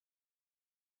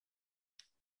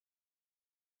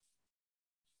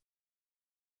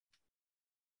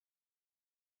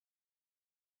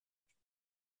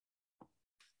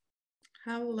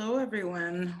Hello,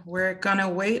 everyone. We're gonna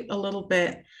wait a little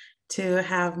bit to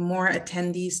have more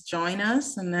attendees join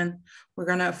us, and then we're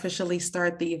gonna officially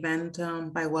start the event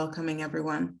by welcoming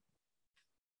everyone.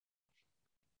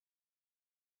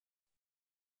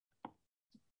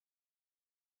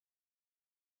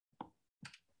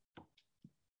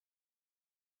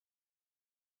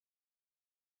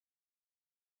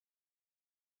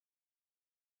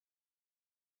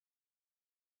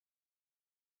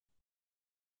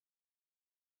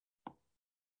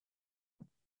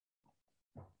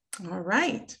 All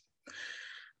right.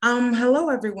 Hello,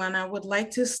 everyone. I would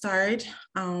like to start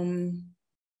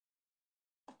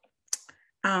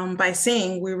by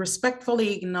saying we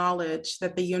respectfully acknowledge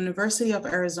that the University of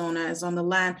Arizona is on the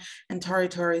land and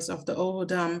territories of the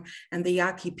Odum and the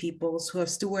Yaqui peoples who have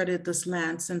stewarded this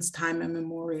land since time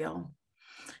immemorial.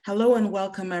 Hello and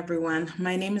welcome, everyone.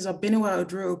 My name is Obenewaa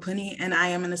Oduro-Opuni, and I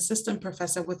am an assistant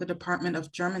professor with the Department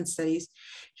of German Studies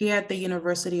here at the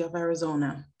University of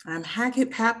Arizona. I'm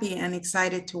happy and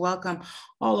excited to welcome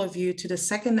all of you to the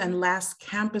second and last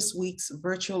Campus Week's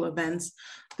virtual events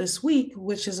this week,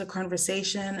 which is a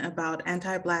conversation about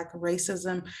anti-Black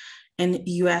racism in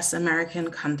US American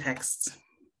contexts.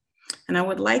 And I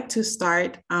would like to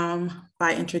start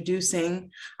by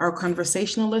introducing our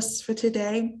conversationalists for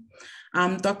today.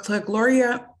 Dr.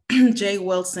 Gloria J.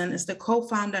 Wilson is the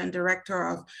co-founder and director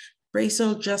of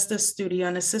Racial Justice Studio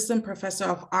and assistant professor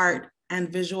of art and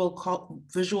visual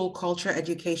culture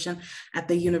education at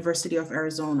the University of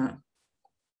Arizona.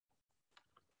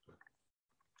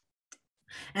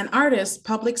 An artist,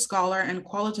 public scholar, and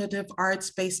qualitative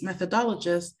arts-based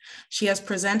methodologist, she has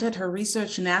presented her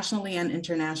research nationally and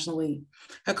internationally.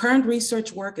 Her current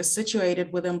research work is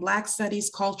situated within Black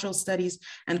studies, cultural studies,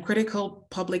 and critical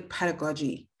public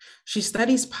pedagogy. She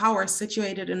studies power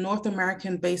situated in North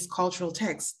American-based cultural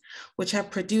texts, which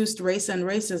have produced race and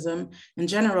racism in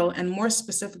general, and more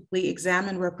specifically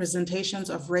examine representations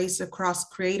of race across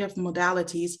creative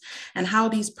modalities and how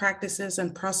these practices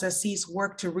and processes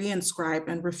work to reinscribe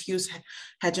and refuse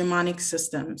hegemonic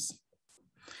systems.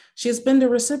 She has been the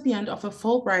recipient of a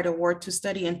Fulbright Award to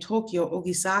study in Tokyo,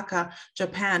 Osaka,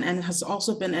 Japan, and has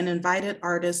also been an invited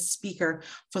artist speaker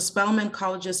for Spelman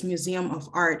College's Museum of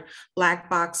Art Black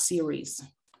Box series.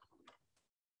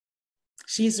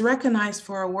 She's recognized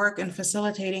for her work in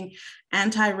facilitating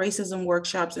anti-racism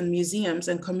workshops in museums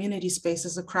and community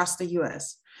spaces across the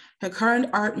US. Her current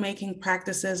art-making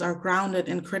practices are grounded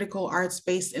in critical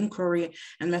arts-based inquiry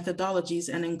and methodologies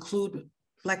and include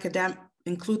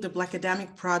the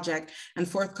Blackademic Project and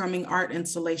forthcoming art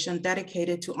installation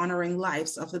dedicated to honoring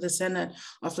lives of the descendant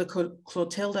of the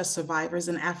Clotilda survivors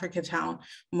in Africatown,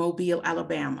 Mobile,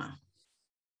 Alabama.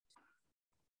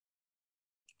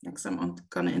 Next, I'm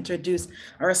going to introduce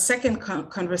our second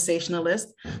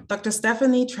conversationalist. Dr.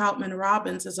 Stephanie Troutman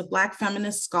Robbins is a Black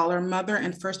feminist scholar, mother,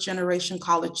 and first-generation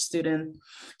college student.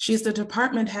 She's the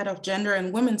department head of gender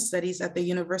and women's studies at the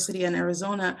University in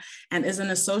Arizona and is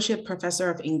an associate professor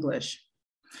of English.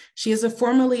 She is a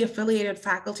formerly affiliated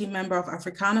faculty member of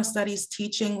Africana Studies,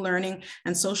 Teaching, Learning,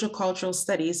 and Social Cultural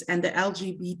Studies and the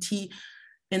LGBT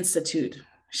Institute.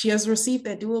 She has received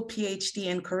a dual PhD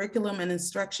in Curriculum and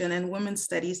Instruction and Women's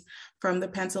Studies from the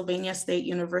Pennsylvania State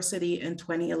University in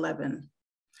 2011.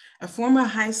 A former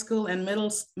high school and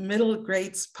middle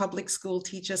grades public school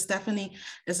teacher, Stephanie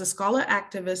is a scholar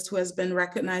activist who has been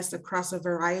recognized across a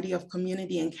variety of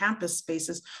community and campus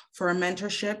spaces for her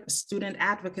mentorship, student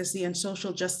advocacy, and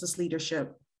social justice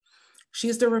leadership. She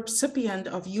is the recipient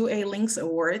of UA Links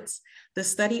Awards, the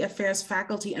Study Affairs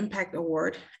Faculty Impact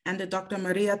Award, and the Dr.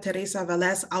 Maria Teresa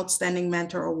Velez Outstanding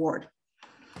Mentor Award.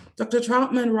 Dr.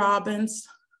 Troutman Robbins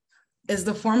is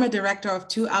the former director of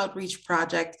two outreach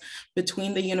projects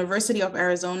between the University of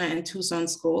Arizona and Tucson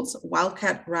schools,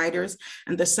 Wildcat Writers,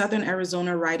 and the Southern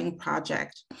Arizona Writing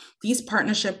Project. These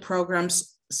partnership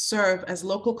programs serve the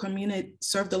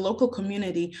local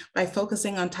community by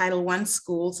focusing on Title I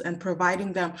schools and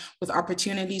providing them with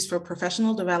opportunities for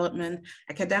professional development,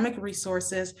 academic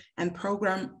resources, and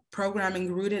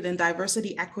programming rooted in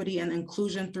diversity, equity, and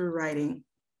inclusion through writing.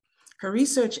 Her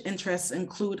research interests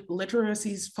include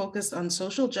literacies focused on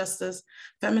social justice,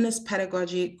 feminist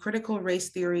pedagogy, critical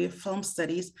race theory, film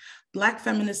studies, Black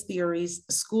feminist theories,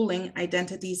 schooling,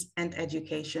 identities, and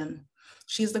education.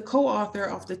 She is the co-author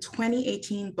of the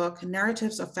 2018 book,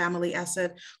 Narratives of Family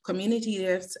Asset, Community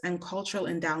Gifts and Cultural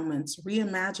Endowments,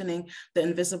 Reimagining the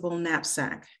Invisible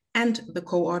Knapsack, and the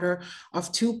co-author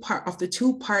of the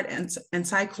two-part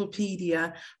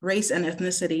encyclopedia, Race and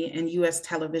Ethnicity in US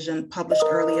Television, published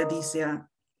earlier this year.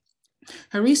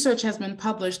 Her research has been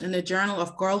published in the Journal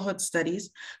of Girlhood Studies,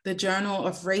 the Journal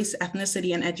of Race,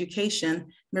 Ethnicity, and Education,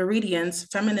 Meridians,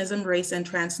 Feminism, Race, and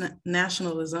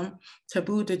Transnationalism,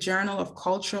 Taboo, the Journal of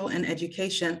Cultural and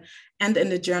Education, and in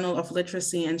the Journal of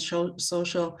Literacy and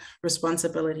Social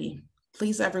Responsibility.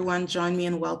 Please, everyone, join me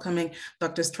in welcoming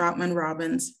Drs. Troutman,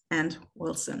 Robbins, and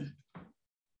Wilson.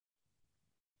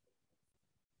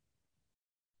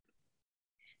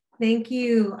 Thank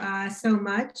you so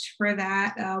much for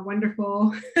that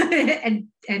wonderful and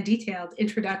detailed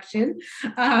introduction.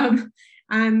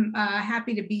 I'm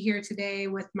happy to be here today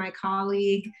with my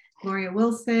colleague, Gloria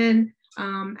Wilson,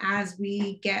 as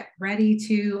we get ready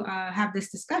to have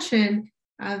this discussion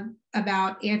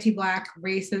about anti-Black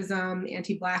racism,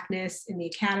 anti-Blackness in the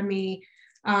academy.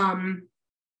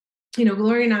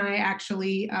 Gloria and I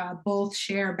actually both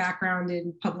share background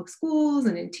in public schools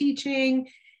and in teaching.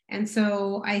 And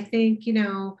so I think,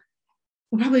 we'll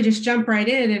probably just jump right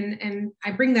in. And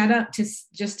I bring that up to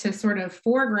just to sort of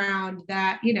foreground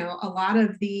that, a lot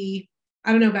of the,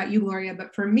 I don't know about you, Gloria,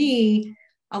 but for me,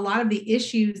 a lot of the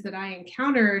issues that I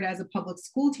encountered as a public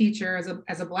school teacher,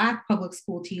 as a Black public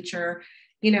school teacher,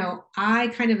 I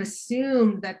kind of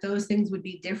assumed that those things would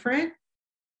be different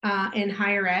in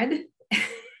higher ed.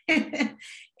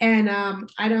 And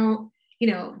I don't,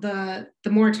 the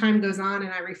more time goes on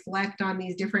and I reflect on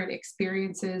these different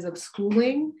experiences of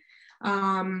schooling,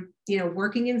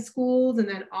 working in schools, and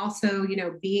then also,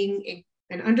 being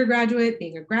an undergraduate,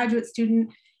 being a graduate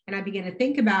student, and I begin to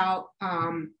think about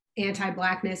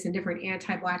anti-Blackness and different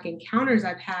anti-Black encounters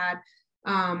I've had,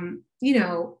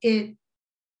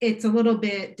 it's a little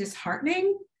bit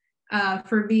disheartening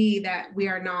for me that we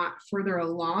are not further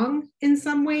along in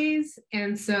some ways.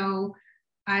 And so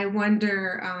I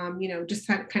wonder, just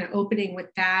kind of opening with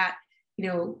that,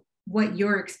 what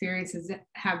your experiences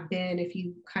have been, if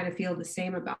you kind of feel the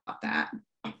same about that.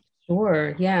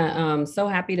 Sure. Yeah. So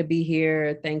happy to be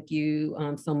here. Thank you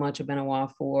so much,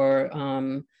 Obenewaa, for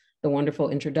the wonderful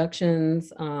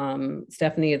introductions.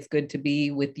 Stephanie, it's good to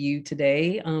be with you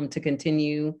today to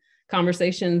continue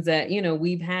conversations that,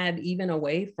 we've had even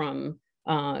away from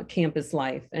campus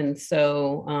life. And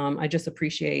so I just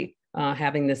appreciate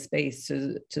having this space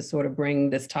to sort of bring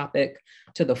this topic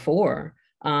to the fore.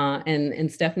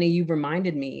 And Stephanie, you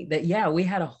reminded me that, yeah, we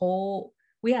had a whole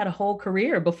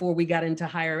career before we got into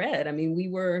higher ed. I mean, we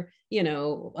were,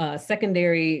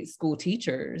 secondary school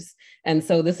teachers. And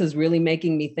so this is really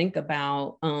making me think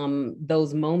about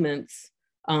those moments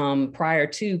prior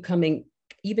to coming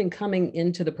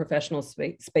into the professional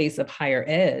space of higher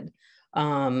ed,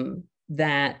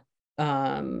 that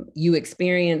you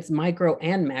experience micro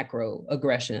and macro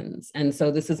aggressions. And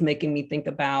so this is making me think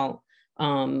about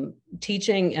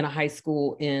teaching in a high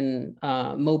school in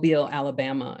Mobile,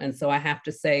 Alabama. And so I have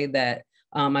to say that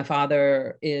my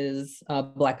father is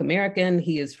Black American.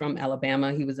 He is from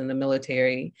Alabama. He was in the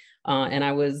military. And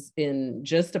I was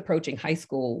just approaching high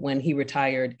school when he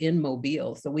retired in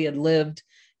Mobile. So we had lived,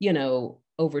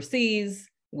 overseas.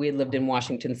 We had lived in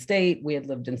Washington State. We had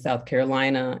lived in South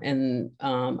Carolina. And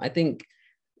I think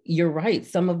you're right.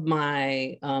 Some of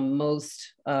my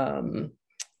most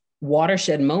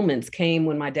watershed moments came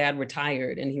when my dad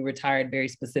retired, and he retired very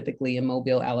specifically in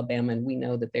Mobile, Alabama. And we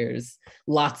know that there's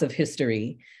lots of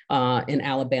history in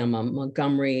Alabama,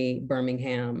 Montgomery,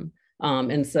 Birmingham.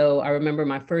 And so I remember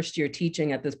my first year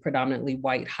teaching at this predominantly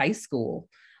white high school.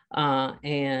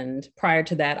 And prior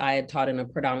to that, I had taught in a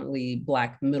predominantly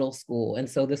Black middle school. And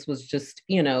so this was just,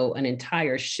 an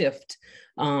entire shift,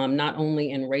 not only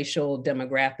in racial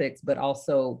demographics, but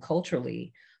also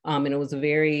culturally. And it was a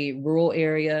very rural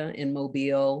area in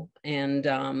Mobile. And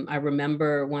I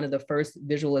remember one of the first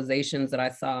visualizations that I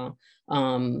saw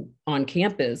on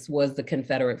campus was the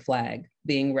Confederate flag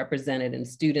being represented, and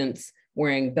students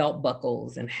wearing belt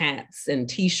buckles and hats and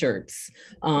T-shirts,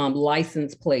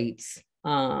 license plates,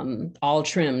 all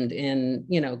trimmed in,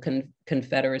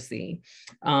 Confederacy.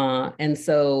 And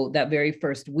so that very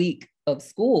first week of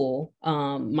school,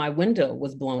 my window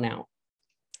was blown out,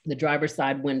 the driver's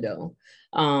side window.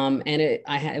 And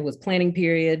it was planning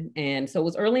period. And so it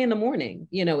was early in the morning,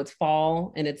 it's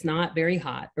fall and it's not very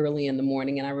hot early in the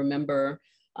morning. And I remember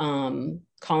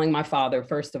calling my father,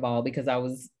 first of all, because I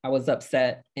was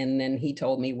upset. And then he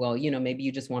told me, well, maybe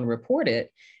you just want to report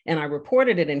it. And I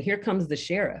reported it, and here comes the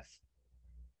sheriff.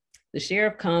 The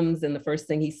sheriff comes, and the first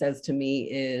thing he says to me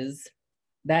is,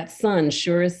 "That sun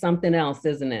sure is something else,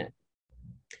 isn't it?"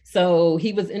 So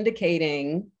he was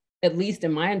indicating, at least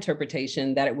in my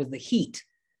interpretation, that it was the heat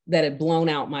that had blown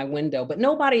out my window, but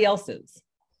nobody else's.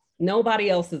 Nobody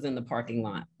else is in the parking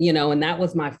lot, and that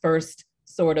was my first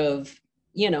sort of,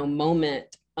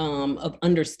 moment of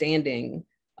understanding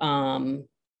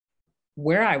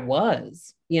where I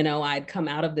was. I'd come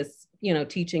out of this,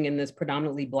 teaching in this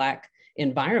predominantly Black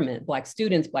environment, Black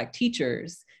students, Black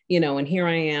teachers, and here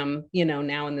I am,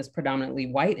 now in this predominantly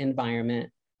white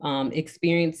environment,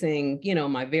 experiencing,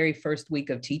 my very first week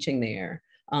of teaching there,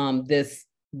 this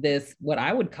what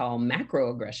I would call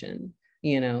macroaggression.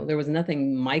 There was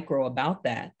nothing micro about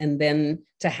that. And then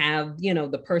to have,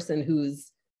 the person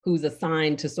who's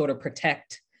assigned to sort of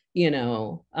protect,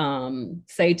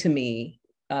 say to me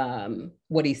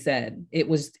what he said,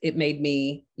 it made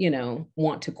me,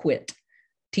 want to quit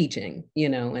teaching,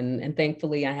 and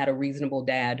thankfully I had a reasonable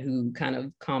dad who kind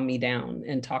of calmed me down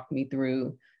and talked me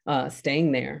through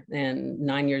staying there. And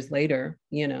 9 years later,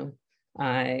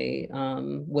 I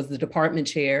was the department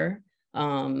chair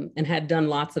and had done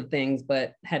lots of things,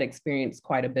 but had experienced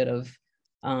quite a bit of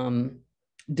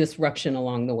disruption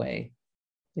along the way.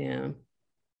 Yeah.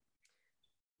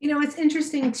 It's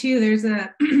interesting too. There's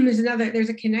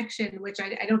a connection, which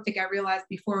I don't think I realized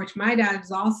before, which my dad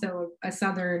is also a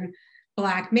Southern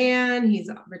Black man. He's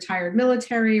retired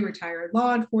military, retired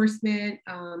law enforcement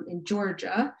in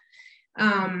Georgia.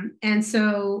 And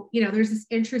so, there's this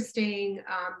interesting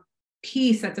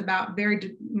piece that's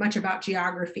very much about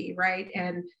geography, right?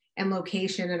 And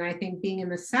location. And I think being in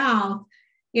the South,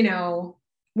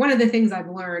 one of the things I've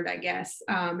learned, I guess,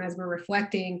 as we're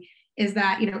reflecting is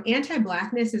that,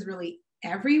 anti-Blackness is really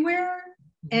everywhere.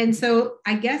 And so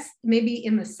I guess maybe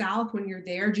in the South, when you're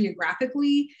there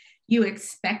geographically, you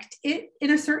expect it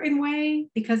in a certain way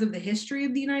because of the history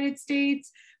of the United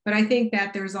States. But I think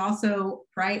that there's also,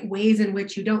 right, ways in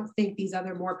which you don't think these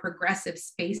other more progressive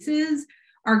spaces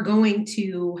are going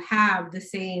to have the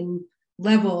same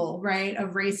level, right, of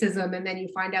racism. And then you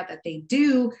find out that they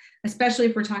do, especially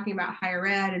if we're talking about higher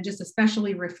ed, and just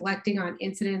especially reflecting on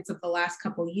incidents of the last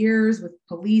couple of years with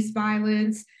police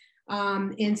violence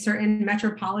in certain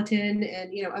metropolitan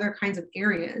and, other kinds of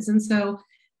areas. And so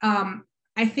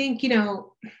I think,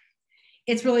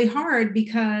 it's really hard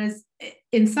because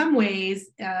in some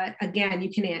ways, again, you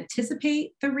can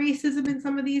anticipate the racism in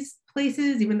some of these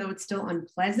places, even though it's still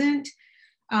unpleasant.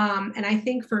 And I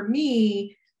think for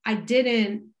me, I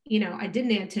didn't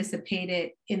anticipate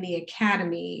it in the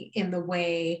academy in the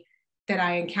way that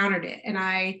I encountered it. And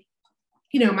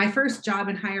my first job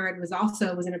in higher ed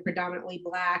was in a predominantly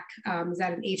Black, was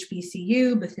at an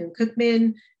HBCU,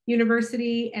 Bethune-Cookman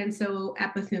University. And so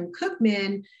at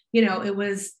Bethune-Cookman, it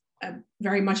was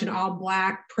very much an all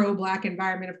Black, pro-Black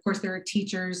environment. Of course, there are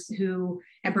teachers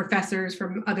and professors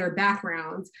from other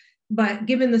backgrounds, but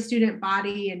given the student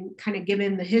body and kind of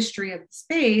given the history of the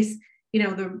space,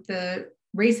 the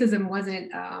racism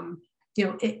wasn't,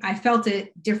 I felt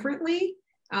it differently,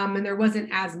 and there wasn't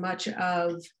as much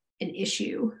of an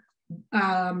issue.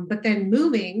 But then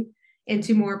moving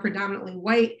into more predominantly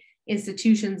white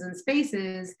institutions and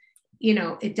spaces,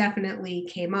 it definitely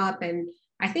came up. And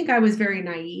I think I was very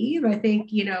naive. I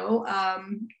think,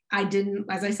 I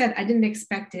didn't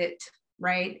expect it,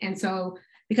 right? And so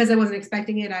because I wasn't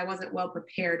expecting it, I wasn't well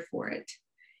prepared for it.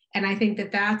 And I think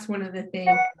that that's one of the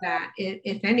things that,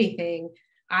 if anything,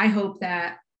 I hope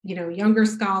that, younger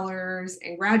scholars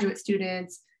and graduate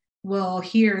students will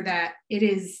hear that it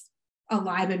is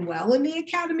alive and well in the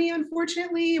academy,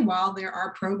 unfortunately, while there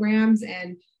are programs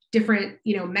and different,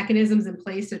 mechanisms in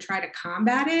place to try to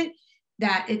combat it,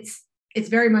 that it's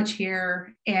very much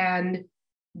here and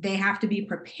they have to be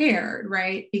prepared,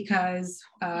 right? Because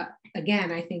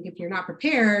again, I think if you're not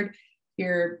prepared,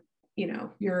 you're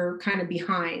kind of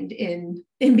behind in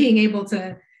being able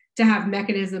to have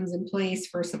mechanisms in place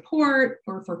for support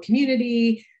or for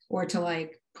community or to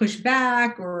like push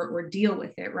back or deal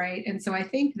with it, right? And so I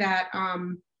think that,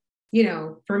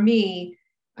 for me,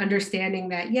 understanding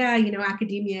that,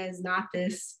 academia is not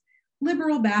this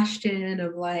liberal bastion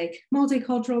of like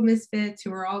multicultural misfits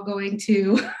who are all going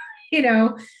to,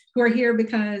 who are here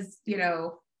because,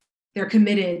 they're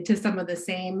committed to some of the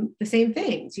same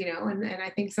things, and I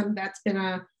think that's been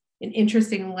an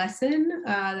interesting lesson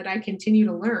that I continue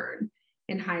to learn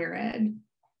in higher ed.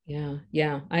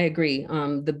 Yeah, I agree.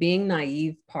 The being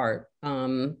naive part,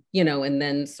 and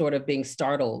then sort of being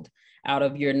startled out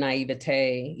of your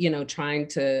naivete, trying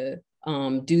to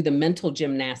do the mental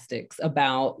gymnastics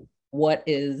about what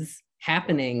is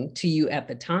happening to you at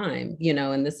the time,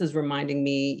 and this is reminding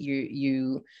me,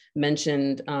 you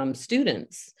mentioned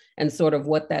students and sort of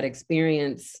what that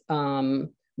experience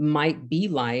might be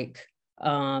like.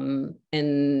 And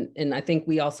I think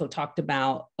we also talked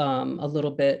about a little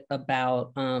bit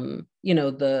about,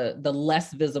 the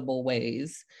less visible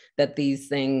ways that these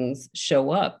things show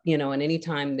up, and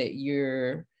anytime that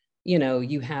you're,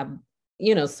 you have,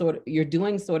 you're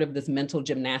doing sort of this mental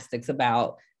gymnastics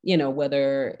about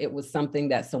whether it was something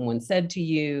that someone said to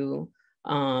you,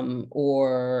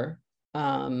 or,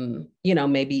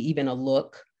 maybe even a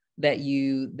look that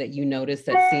you notice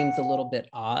that seems a little bit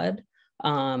odd.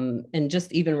 And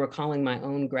just even recalling my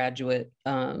own graduate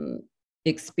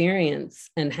experience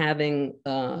and having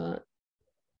a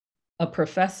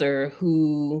professor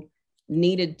who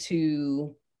needed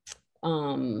to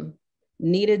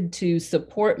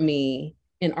support me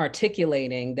in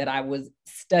articulating that I was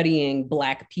studying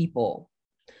Black people.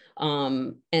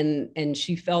 And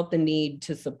she felt the need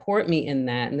to support me in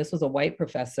that. And this was a white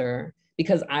professor,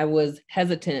 because I was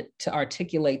hesitant to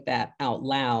articulate that out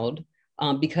loud,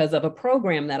 because of a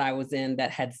program that I was in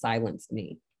that had silenced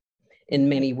me in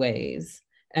many ways.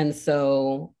 And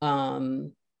so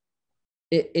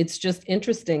it's just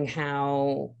interesting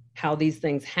how these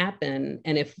things happen.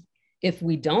 And if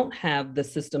we don't have the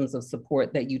systems of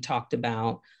support that you talked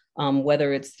about,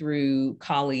 whether it's through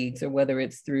colleagues or whether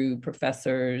it's through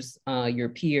professors, your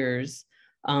peers,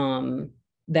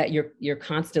 that you're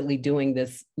constantly doing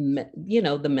this,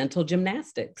 the mental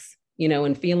gymnastics,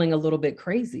 and feeling a little bit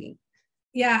crazy.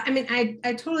 Yeah, I mean,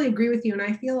 I totally agree with you. And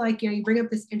I feel like, you bring up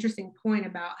this interesting point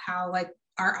about how like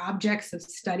our objects of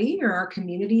study or our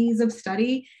communities of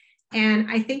study. And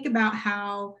I think about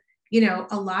how,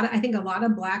 a lot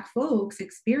of Black folks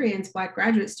Black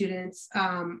graduate students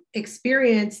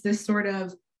experience this sort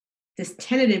of this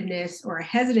tentativeness or a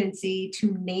hesitancy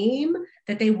to name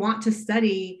that they want to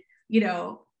study,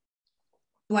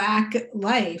 Black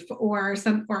life or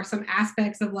some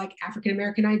aspects of like African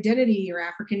American identity or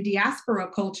African diaspora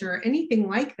culture, anything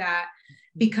like that,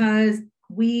 because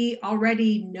we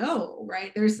already know,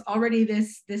 right? There's already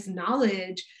this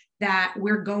knowledge that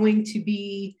we're going to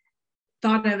be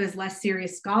thought of as less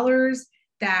serious scholars,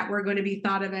 that we're going to be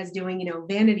thought of as doing,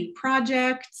 vanity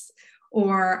projects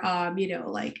or,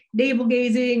 like navel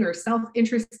gazing or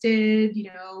self-interested,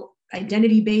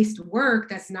 identity-based work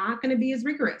that's not going to be as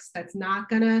rigorous. That's not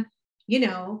going to,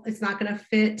 it's not going to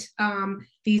fit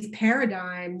these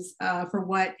paradigms for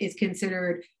what is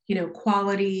considered,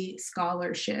 quality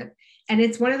scholarship. And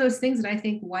it's one of those things that I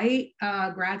think white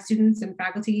grad students and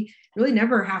faculty really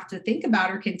never have to think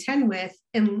about or contend with.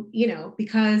 And,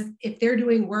 because if they're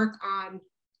doing work on,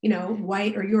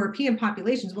 white or European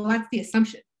populations, well, that's the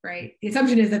assumption, right? The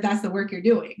assumption is that that's the work you're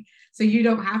doing. So you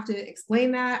don't have to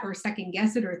explain that or second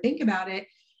guess it or think about it.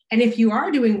 And if you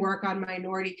are doing work on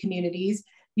minority communities,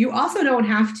 you also don't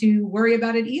have to worry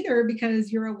about it either,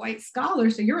 because you're a white scholar.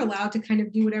 So you're allowed to kind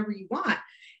of do whatever you want.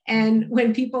 And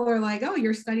when people are like, oh,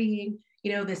 you're studying,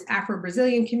 this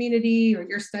Afro-Brazilian community, or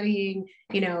you're studying,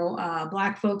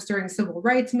 Black folks during the civil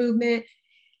rights movement,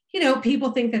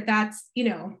 people think that that's,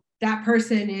 that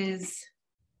person is,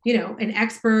 an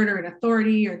expert or an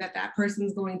authority, or that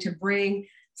person's going to bring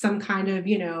some kind of,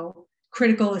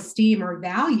 critical esteem or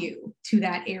value to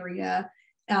that area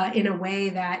in a way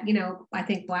that, I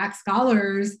think Black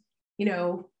scholars, we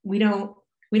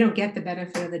don't get the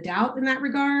benefit of the doubt in that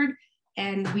regard.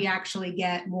 And we actually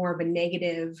get more of a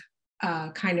negative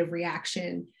kind of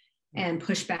reaction and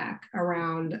pushback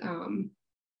around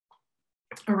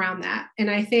that.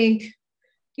 And I think,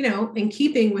 in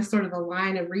keeping with sort of the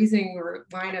line of reasoning or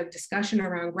line of discussion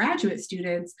around graduate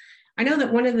students, I know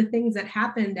that one of the things that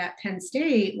happened at Penn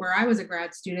State, where I was a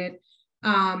grad student,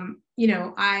 I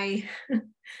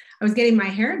was getting my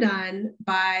hair done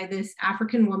by this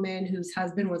African woman whose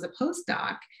husband was a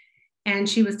postdoc. And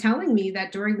she was telling me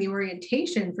that during the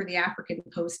orientation for the African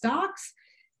postdocs,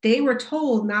 they were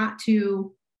told not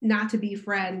to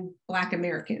befriend Black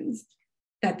Americans,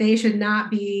 that they should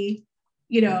not be,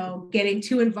 getting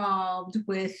too involved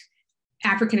with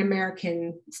African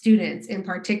American students in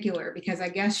particular, because I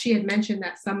guess she had mentioned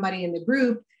that somebody in the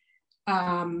group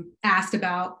asked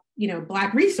about,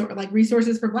 Black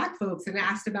resources for Black folks, and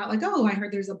asked about like, oh, I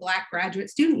heard there's a Black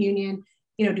graduate student union,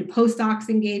 do postdocs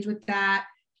engage with that?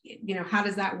 How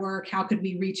does that work? How could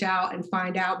we reach out and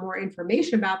find out more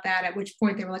information about that? At which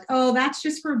point they were like, oh, that's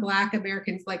just for Black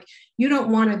Americans. Like, you don't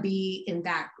want to be in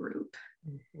that group.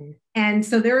 Mm-hmm. And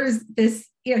so there is this,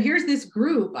 here's this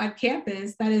group on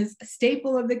campus that is a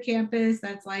staple of the campus.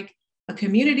 That's like a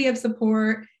community of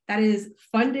support that is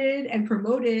funded and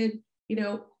promoted,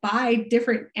 by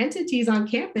different entities on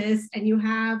campus. And you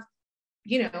have,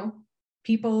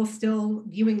 people still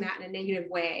viewing that in a negative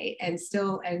way and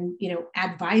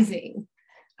advising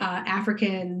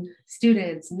African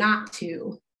students not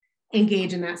to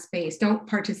engage in that space. Don't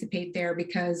participate there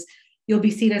because you'll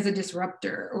be seen as a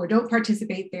disruptor, or don't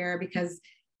participate there because,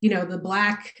 the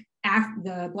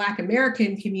Black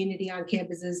American community on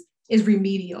campuses is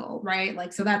remedial, right?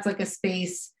 Like, so that's like a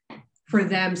space for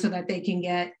them so that they can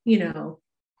get,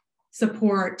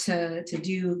 support to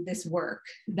do this work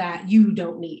that you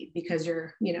don't need because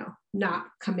you're, you know, not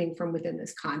coming from within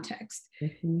this context.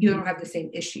 You don't have the same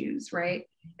issues, right?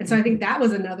 And so I think that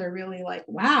was another really like,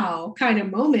 wow, kind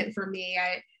of moment for me.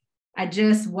 I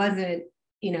just wasn't,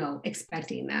 you know,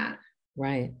 expecting that.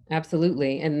 Right.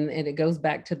 Absolutely. And it goes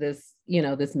back to this, you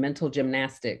know, this mental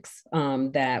gymnastics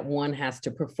that one has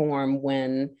to perform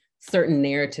when certain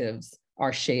narratives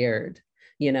are shared,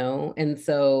 you know. And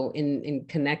so in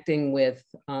connecting with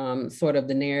sort of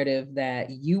the narrative that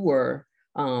you were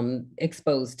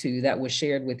exposed to, that was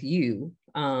shared with you,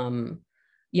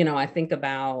 you know, I think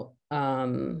about,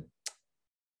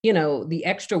 you know, the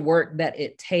extra work that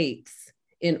it takes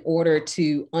in order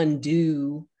to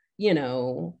undo, you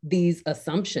know, these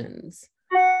assumptions,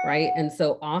 right? And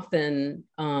so often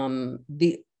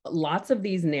lots of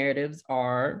these narratives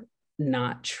are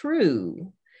not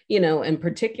true, you know, and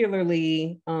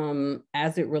particularly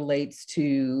as it relates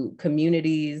to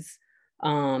communities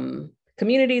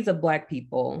of Black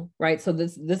people, right? So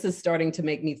this is starting to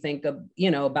make me think of, you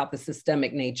know, about the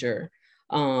systemic nature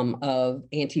of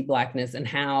anti-Blackness and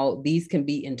how these can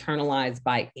be internalized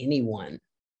by anyone,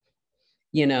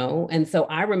 you know? And so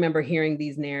I remember hearing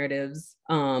these narratives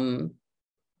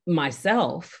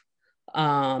myself,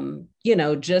 you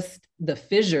know, just the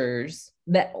fissures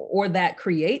that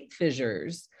create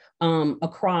fissures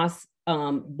across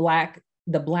the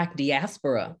Black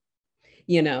diaspora,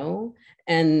 you know?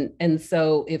 And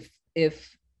so if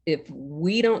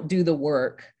we don't do the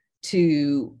work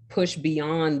to push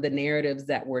beyond the narratives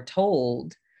that we're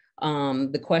told,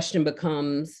 the question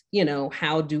becomes, you know,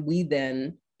 how do we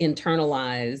then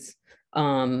internalize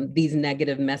these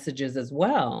negative messages as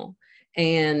well?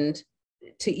 And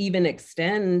to even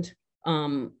extend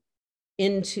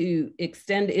into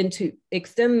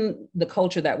the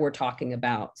culture that we're talking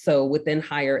about. So within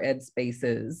higher ed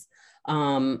spaces,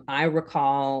 I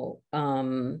recall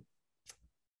an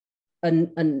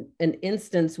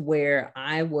instance where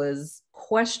I was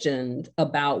questioned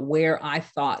about where I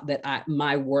thought that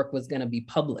my work was going to be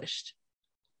published.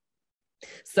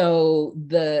 So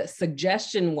the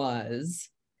suggestion was,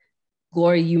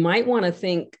 Gloria, you might want to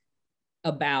think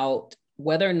about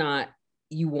whether or not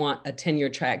you want a tenure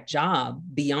track job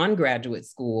beyond graduate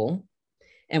school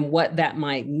and what that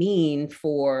might mean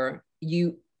for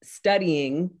you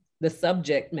studying the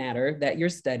subject matter that you're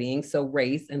studying, so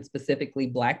race and specifically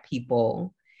Black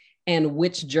people, and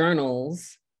which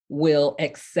journals will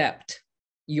accept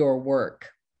your work.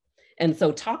 And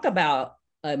so talk about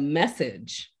a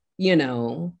message, you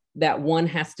know, that one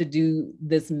has to do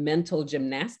this mental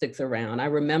gymnastics around. I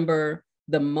remember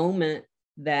the moment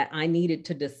that I needed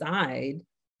to decide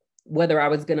whether I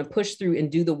was going to push through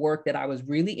and do the work that I was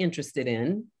really interested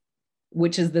in,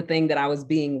 which is the thing that I was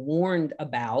being warned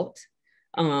about,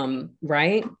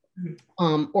 right?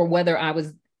 Or whether I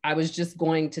was just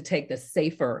going to take the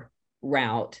safer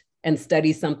route and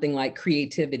study something like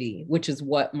creativity, which is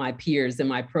what my peers in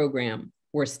my program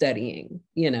were studying.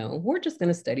 You know, we're just going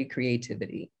to study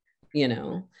creativity, you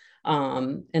know.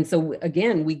 And so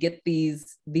again, we get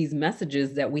these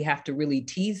messages that we have to really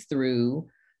tease through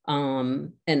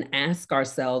and ask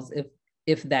ourselves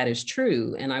if that is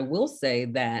true. And I will say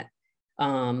that,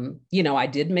 you know, I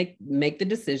did make the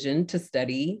decision to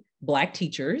study Black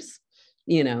teachers,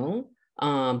 you know,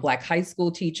 Black high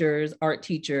school teachers, art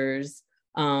teachers,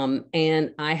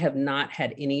 and I have not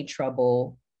had any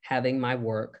trouble having my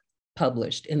work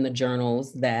published in the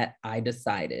journals that I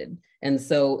decided. And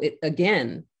so it,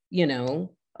 again, you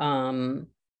know,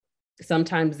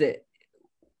 sometimes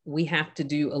we have to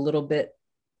do a little bit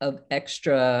of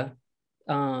extra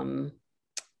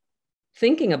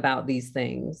thinking about these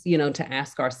things, you know, to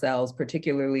ask ourselves,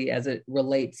 particularly as it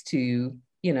relates to,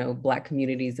 you know, Black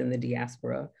communities in the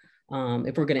diaspora,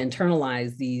 if we're going to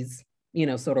internalize these, you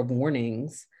know, sort of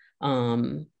warnings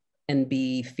and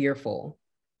be fearful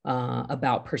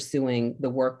about pursuing the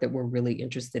work that we're really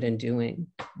interested in doing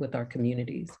with our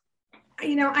communities.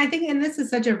 You know, I think, and this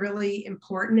is such a really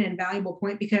important and valuable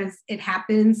point because it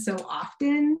happens so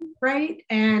often, right?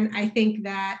 And I think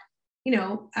that, you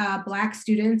know, Black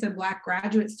students and Black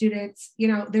graduate students, you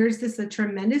know, there's a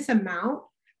tremendous amount,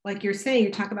 like you're saying, you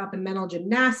talk about the mental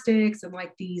gymnastics and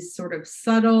like these sort of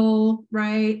subtle,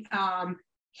 right,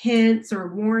 hints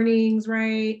or warnings,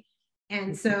 right?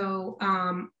 And so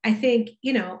I think,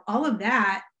 you know, all of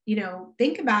that, you know,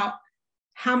 think about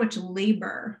how much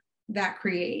labor that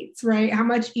creates, right? How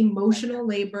much emotional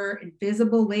labor,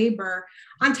 invisible labor,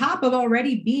 on top of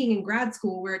already being in grad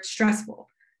school where it's stressful,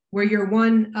 where you're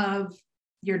one of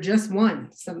you're just one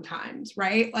sometimes,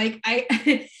 right? Like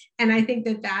and I think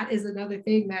that that is another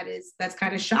thing that's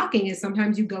kind of shocking, is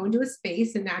sometimes you go into a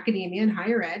space in academia and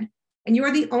higher ed and you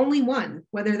are the only one,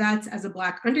 whether that's as a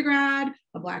Black undergrad,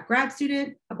 a Black grad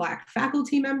student, a Black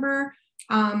faculty member.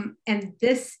 And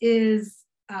this is,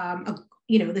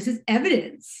 this is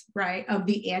evidence, right, of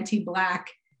the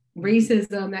anti-Black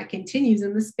racism that continues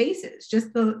in the spaces,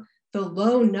 just the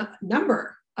low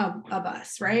number of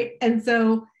us, right? And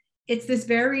so it's this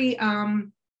very,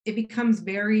 it becomes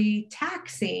very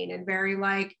taxing and very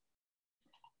like,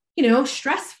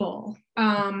 stressful.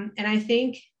 And I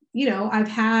think, I've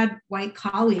had white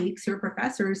colleagues who are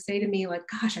professors say to me like,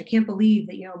 gosh, I can't believe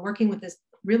that, I'm working with this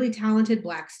really talented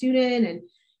Black student. And,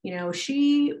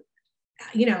 she,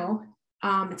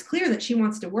 it's clear that she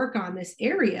wants to work on this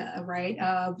area, right,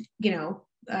 of,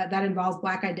 that involves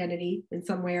Black identity in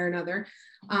some way or another.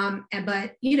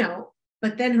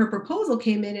 But then her proposal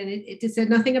came in and it just said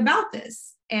nothing about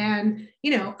this. And,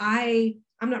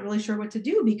 I'm not really sure what to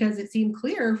do, because it seemed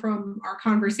clear from our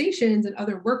conversations and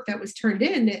other work that was turned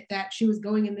in that she was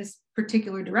going in this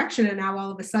particular direction. And now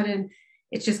all of a sudden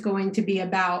it's just going to be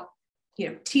about,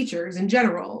 teachers in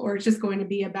general, or it's just going to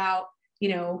be about,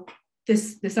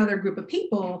 this other group of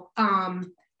people.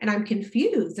 And I'm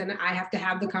confused, and I have to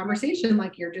have the conversation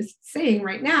like you're just saying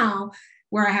right now,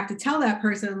 where I have to tell that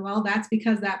person, well, that's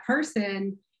because that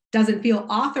person doesn't feel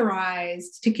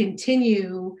authorized to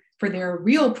continue for their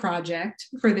real project,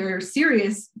 for their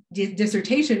serious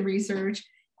dissertation research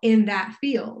in that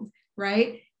field,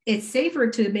 right? It's safer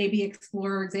to maybe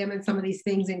explore or examine some of these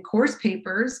things in course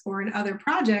papers or in other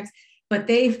projects, but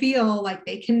they feel like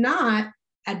they cannot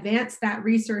advance that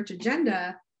research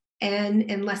agenda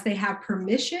and unless they have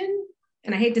permission.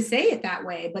 And I hate to say it that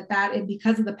way, but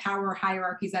because of the power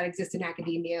hierarchies that exist in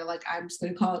academia, like I'm just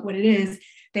going to call it what it is,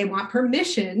 they want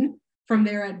permission from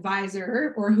their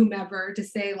advisor or whomever to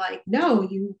say like, no,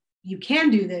 you can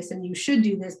do this and you should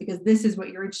do this because this is what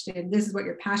you're interested in, this is what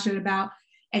you're passionate about,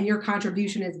 and your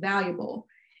contribution is valuable.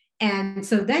 And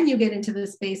so then you get into the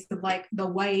space of like the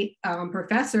white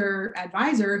professor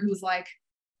advisor who's like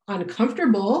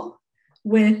uncomfortable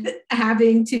with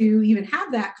having to even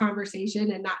have that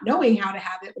conversation and not knowing how to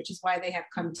have it, which is why they have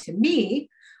come to me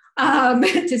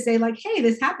to say like, hey,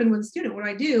 this happened with a student, what do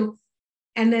I do?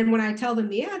 And then when I tell them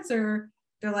the answer,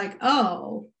 they're like,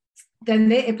 oh,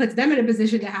 then it puts them in a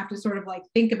position to have to sort of like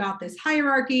think about this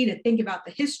hierarchy, to think about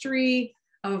the history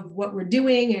of what we're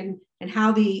doing and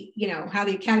how the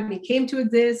academy came to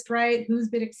exist, right? Who's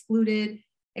been excluded,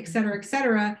 et cetera, et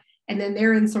cetera. And then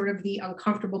they're in sort of the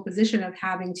uncomfortable position of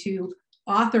having to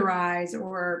authorize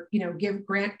or,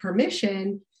 grant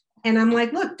permission. And I'm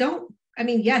like, look,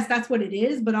 yes, that's what it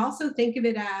is, but also think of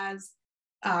it as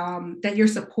that you're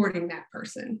supporting that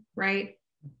person, right?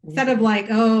 Mm-hmm. Instead of like,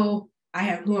 oh,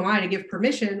 who am I to give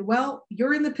permission? Well,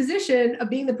 you're in the position of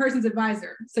being the person's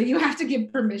advisor. So you have to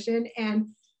give permission.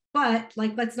 But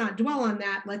like, let's not dwell on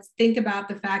that. Let's think about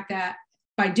the fact that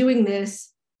by doing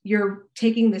this, you're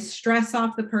taking the stress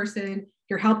off the person,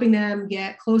 you're helping them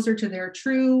get closer to their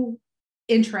true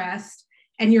interest,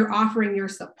 and you're offering your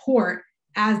support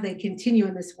as they continue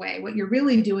in this way. What you're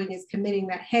really doing is committing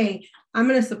that, hey, I'm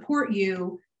going to support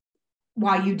you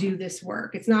while you do this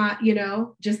work. It's not,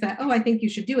 just that, oh, I think you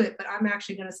should do it, but I'm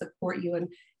actually going to support you and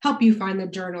help you find the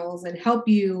journals and help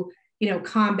you,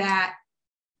 combat,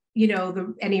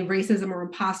 any racism or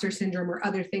imposter syndrome or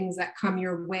other things that come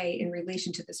your way in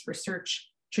relation to this research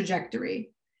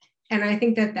trajectory. And I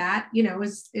think that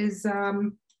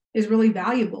is really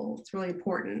valuable. It's really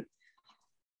important.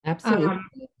 Absolutely.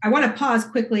 I want to pause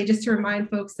quickly just to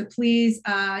remind folks to please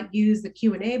use the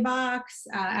Q&A box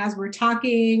as we're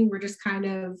talking. We're just kind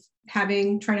of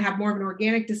trying to have more of an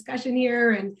organic discussion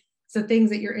here. And so things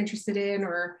that you're interested in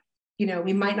or,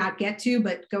 we might not get to,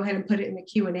 but go ahead and put it in the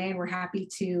Q&A and we're happy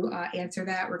to answer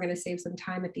that. We're going to save some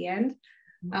time at the end.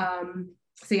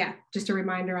 So yeah, just a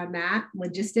reminder on that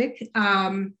logistic.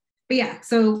 But yeah,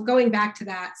 so going back to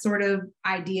that sort of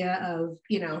idea of,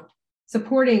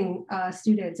 supporting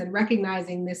students and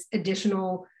recognizing this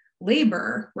additional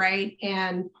labor, right?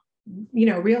 And,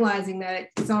 realizing that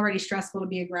it's already stressful to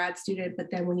be a grad student,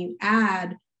 but then when you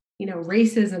add,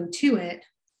 racism to it,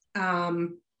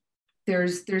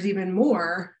 there's even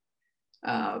more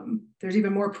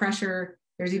pressure,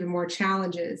 there's even more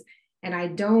challenges. And I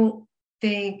don't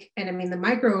think, and I mean, the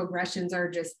microaggressions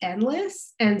are just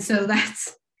endless. And so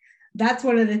that's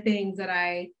one of the things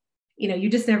that you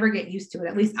just never get used to it.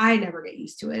 At least I never get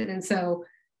used to it. And so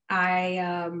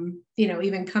I,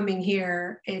 even coming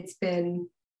here, it's been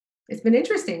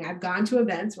interesting. I've gone to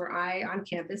events on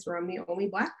campus where I'm the only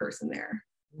Black person there.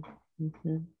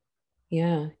 Mm-hmm.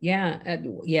 I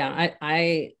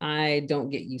don't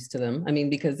get used to them. I mean,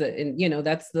 because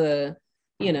that's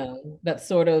that's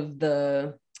sort of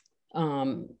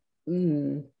um,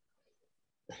 mm,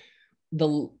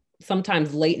 the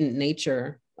sometimes latent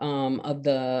nature of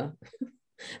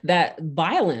that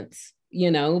violence,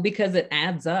 because it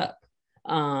adds up,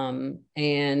 and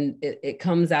it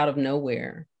comes out of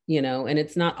nowhere, and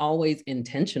it's not always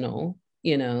intentional.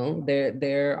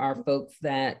 There are folks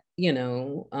that,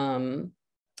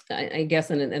 I guess,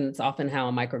 and it's often how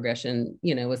a microaggression,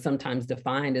 is sometimes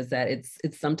defined, is that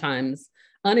it's sometimes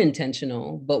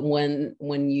unintentional, but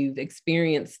when you've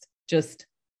experienced just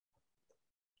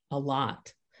a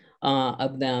lot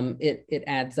of them, it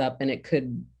adds up, and it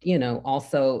could,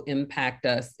 also impact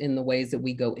us in the ways that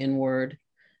we go inward,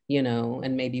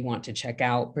 and maybe want to check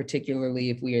out, particularly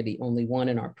if we are the only one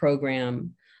in our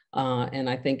program. And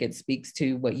I think it speaks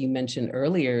to what you mentioned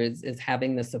earlier, is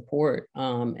having the support,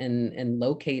 and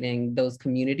locating those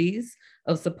communities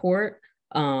of support,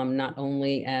 not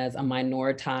only as a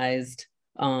minoritized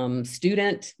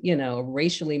student, a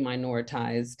racially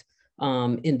minoritized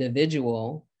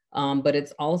individual, but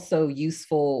it's also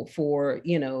useful for,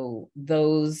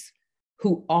 those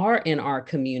who are in our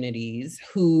communities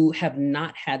who have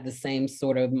not had the same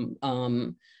sort of,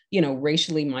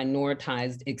 racially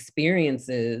minoritized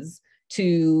experiences,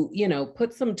 to,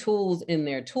 put some tools in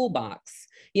their toolbox,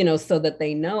 so that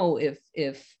they know if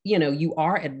you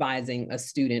are advising a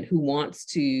student who wants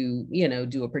to,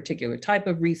 do a particular type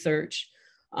of research,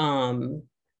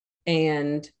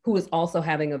 and who is also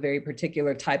having a very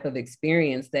particular type of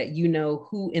experience, that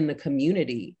who in the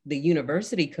community, the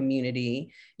university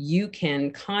community, you can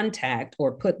contact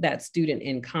or put that student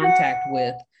in contact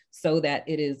with, so that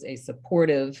it is a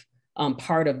supportive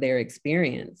part of their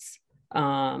experience.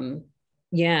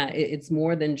 It's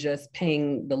more than just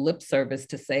paying the lip service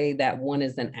to say that one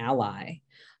is an ally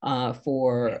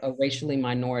for a racially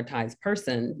minoritized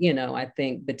person. I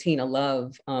think Bettina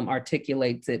Love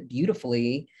articulates it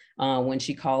beautifully when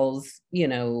she calls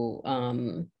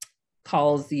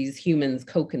these humans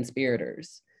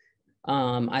co-conspirators.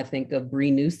 I think of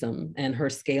Bree Newsom and her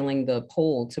scaling the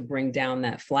pole to bring down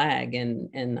that flag.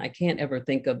 And I can't ever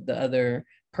think of the other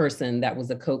person that was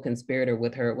a co-conspirator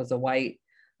with her. It was a white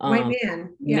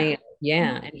man. Man.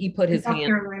 Yeah. And he put his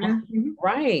hand,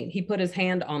 Right. He put his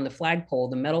hand on the flagpole,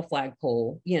 the metal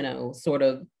flagpole, sort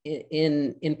of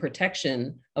in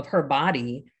protection of her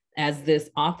body, as this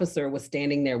officer was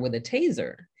standing there with a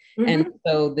taser. And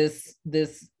so this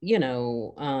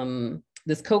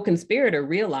co-conspirator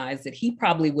realized that he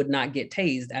probably would not get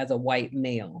tased as a white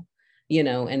male,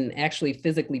 and actually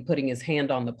physically putting his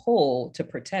hand on the pole to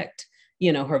protect,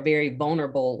 her very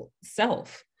vulnerable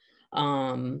self,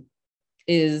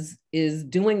 is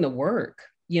doing the work.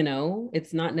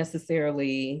 It's not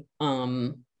necessarily,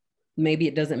 maybe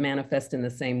it doesn't manifest in the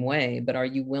same way, but are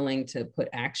you willing to put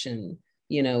action,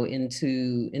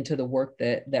 into the work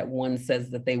that one says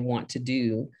that they want to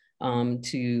do,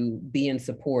 to be in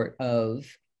support of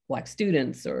Black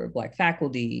students or Black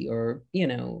faculty or,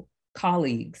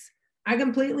 colleagues? I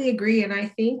completely agree. And I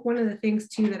think one of the things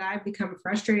too that I've become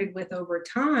frustrated with over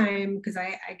time, because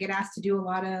I get asked to do a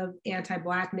lot of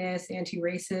anti-Blackness,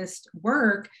 anti-racist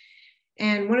work.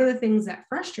 And one of the things that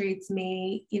frustrates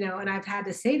me, and I've had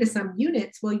to say to some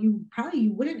units, well, you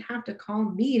wouldn't have to call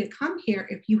me to come here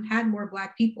if you had more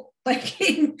Black people like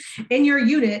in your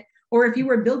unit, or if you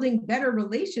were building better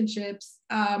relationships,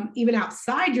 even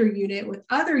outside your unit with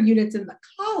other units in the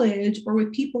college or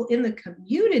with people in the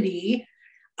community.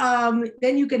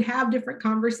 Then you could have different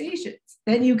conversations.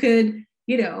 Then you could,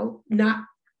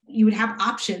 you would have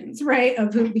options, right?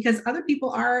 Because other people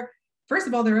are, first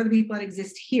of all, there are other people that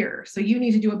exist here. So you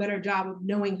need to do a better job of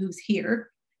knowing who's here,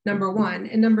 number one.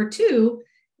 And number two,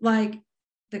 like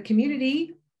the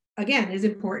community, again, is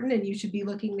important and you should be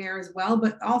looking there as well.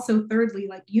 But also thirdly,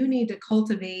 like you need to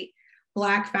cultivate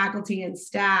Black faculty and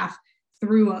staff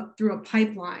through a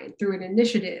pipeline, through an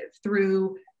initiative,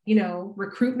 through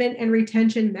recruitment and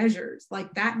retention measures.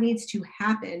 Like that needs to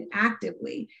happen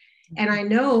actively. And I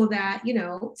know that,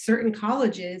 certain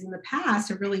colleges in the past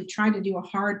have really tried to do a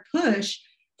hard push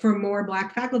for more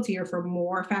Black faculty or for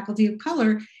more faculty of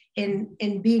color,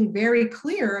 and being very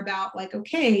clear about like,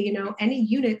 okay, any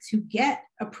units who get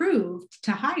approved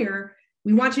to hire,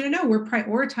 we want you to know we're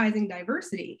prioritizing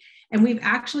diversity. And we've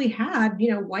actually had,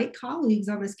 white colleagues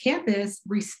on this campus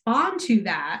respond to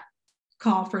that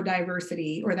call for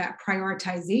diversity or that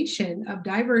prioritization of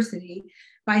diversity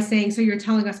by saying, so you're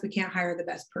telling us we can't hire the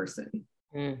best person.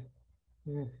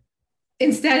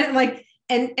 Instead of like,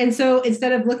 and so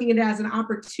instead of looking at it as an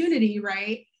opportunity,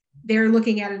 right, they're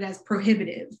looking at it as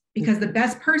prohibitive because the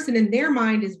best person in their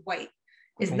mind is white,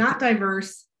 is not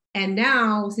diverse. And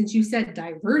now, since you said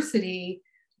diversity,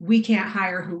 we can't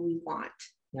hire who we want.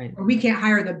 Right. Or we can't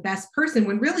hire the best person,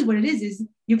 when really what it is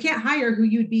you can't hire who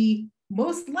you'd be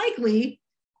most likely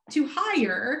to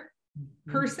hire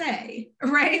per se,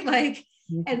 right? Like,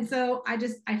 and so I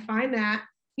find that,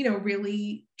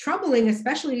 really troubling,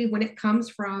 especially when it comes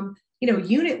from,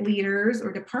 unit leaders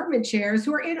or department chairs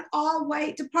who are in all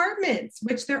white departments,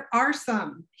 which there are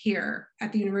some here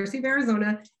at the University of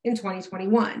Arizona in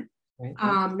 2021.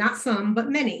 Right. Not some, but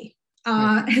many.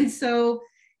 And so,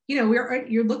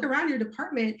 you look around your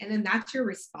department and then that's your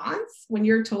response when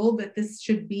you're told that this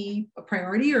should be a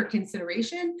priority or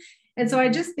consideration. And so I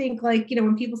just think, like,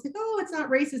 when people say, oh, it's not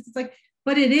racist, it's like,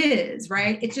 but it is,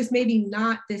 right? It's just maybe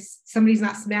not this, somebody's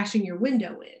not smashing your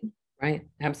window in. Right,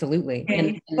 absolutely.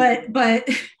 Okay? But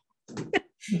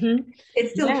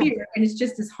it's still here and it's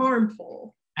just as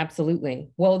harmful. Absolutely.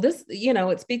 Well, this,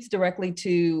 it speaks directly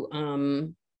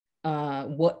to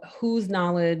whose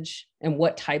knowledge and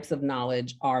what types of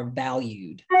knowledge are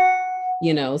valued.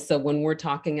 So when we're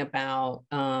talking about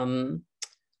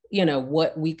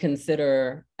what we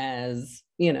consider as,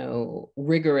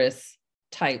 rigorous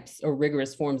types or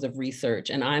rigorous forms of research.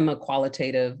 And I'm a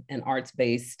qualitative and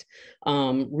arts-based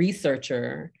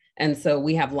researcher. And so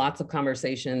we have lots of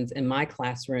conversations in my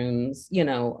classrooms,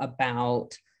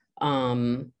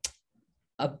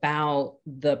 about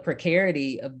the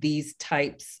precarity of these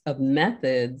types of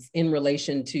methods in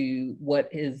relation to what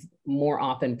is more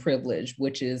often privileged,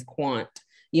 which is quant,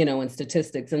 and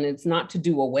statistics. And it's not to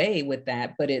do away with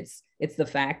that, but it's the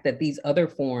fact that these other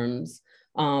forms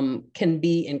can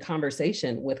be in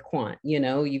conversation with quant.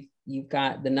 You've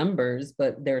got the numbers,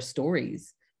 but there are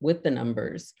stories with the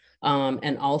numbers.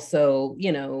 And also,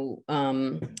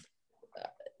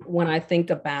 when I think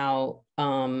about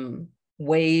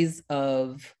ways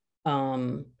of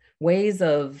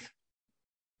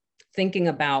thinking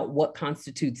about what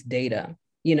constitutes data.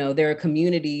 There are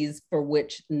communities for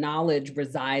which knowledge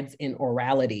resides in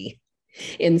orality,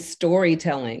 in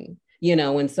storytelling,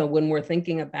 and so when we're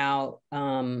thinking about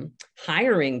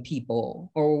hiring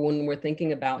people, or when we're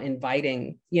thinking about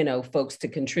inviting, folks to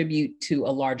contribute to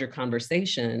a larger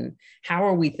conversation, how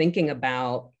are we thinking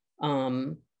about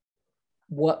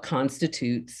what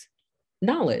constitutes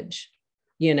knowledge?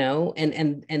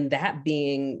 And that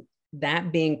being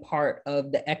part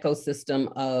of the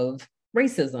ecosystem of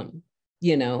racism,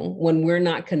 when we're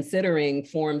not considering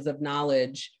forms of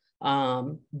knowledge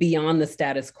beyond the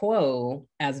status quo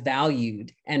as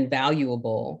valued and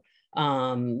valuable,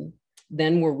 then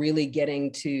we're really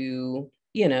getting to,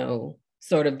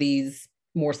 sort of these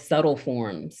more subtle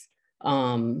forms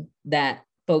that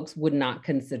folks would not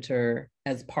consider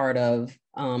as part of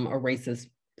a racist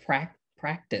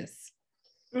practice.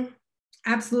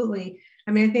 Absolutely.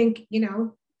 I mean, I think,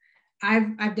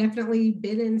 I've definitely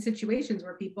been in situations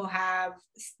where people have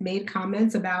made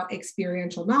comments about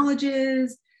experiential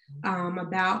knowledges,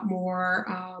 about more,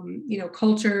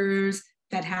 cultures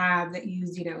that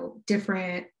use,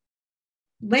 different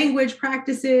language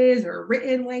practices or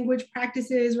written language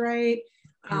practices, right?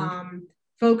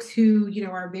 Folks who,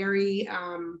 are very,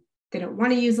 they don't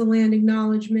want to use a land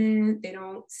acknowledgement. They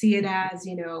don't see it as,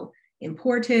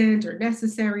 important or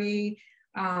necessary.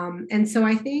 And so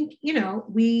I think,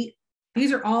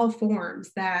 these are all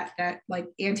forms that like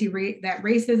that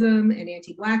racism and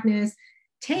anti-Blackness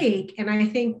take. And I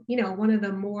think, one of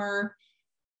the more,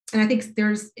 and I think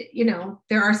there's,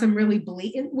 there are some really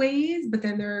blatant ways, but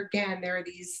then there are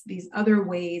these other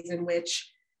ways in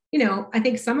which, I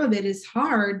think some of it is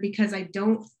hard because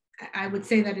I would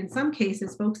say that in some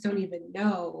cases, folks don't even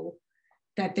know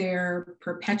that they're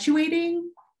perpetuating,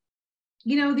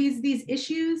 these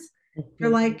issues. They're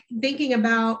like thinking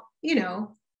about,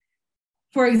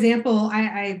 for example,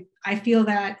 I feel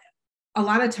that a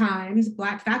lot of times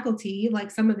Black faculty, like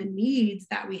some of the needs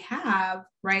that we have,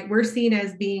 right, we're seen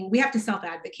as we have to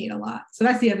self-advocate a lot. So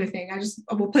that's the other thing.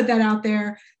 We'll put that out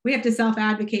there. We have to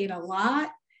self-advocate a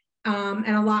lot,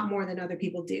 and a lot more than other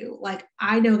people do. Like,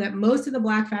 I know that most of the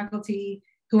Black faculty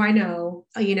who I know,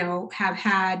 have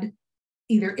had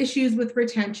either issues with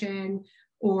retention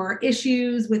or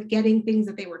issues with getting things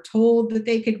that they were told that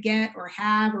they could get or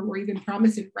have, or were even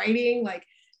promised in writing, like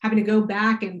having to go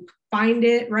back and find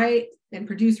it, right? And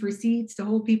produce receipts to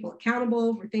hold people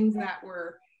accountable for things that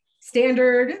were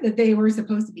standard that they were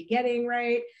supposed to be getting,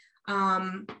 right?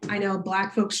 I know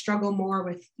Black folks struggle more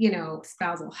with,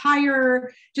 spousal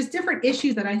hire, just different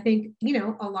issues that I think,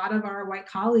 a lot of our white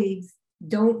colleagues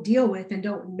don't deal with and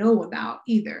don't know about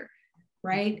either,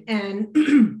 right?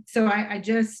 And so I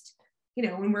just,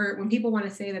 when people want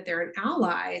to say that they're an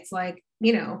ally, it's like,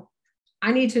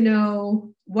 I need to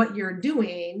know what you're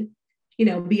doing,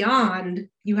 beyond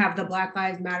you have the Black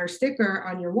Lives Matter sticker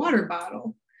on your water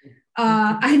bottle.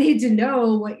 I need to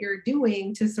know what you're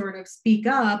doing to sort of speak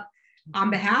up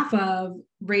on behalf of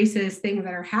racist things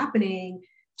that are happening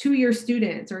to your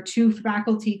students or to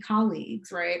faculty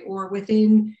colleagues, right? Or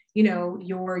within,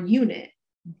 your unit.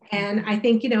 And I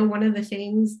think, one of the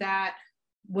things that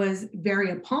was very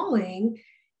appalling,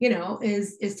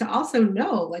 is to also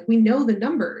know, like, we know the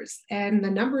numbers, and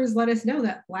the numbers let us know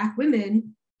that Black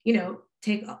women,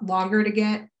 take longer to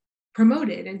get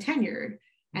promoted and tenured,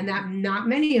 and that not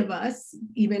many of us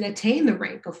even attain the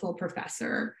rank of full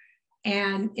professor.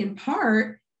 And in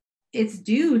part, it's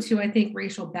due to, I think,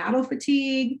 racial battle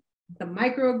fatigue, the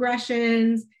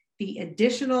microaggressions, the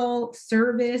additional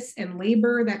service and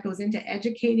labor that goes into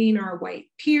educating our white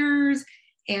peers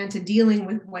and to dealing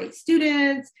with white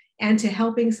students and to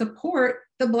helping support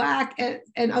the Black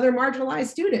and other marginalized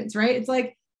students, right? It's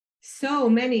like so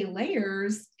many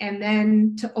layers. And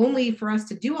then for us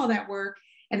to do all that work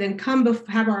and then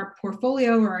have our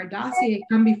portfolio or our dossier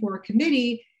come before a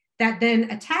committee that then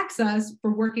attacks us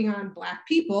for working on Black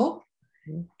people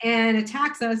and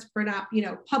attacks us for not,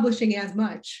 publishing as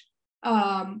much,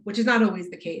 which is not always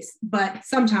the case, but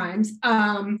sometimes,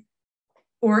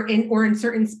 or in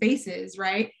certain spaces,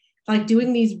 right? Like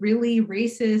doing these really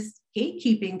racist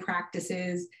gatekeeping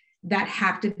practices that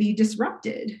have to be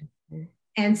disrupted.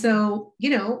 And so,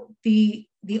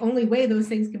 the only way those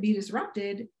things can be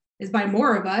disrupted is by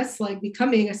more of us, like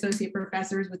becoming associate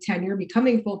professors with tenure,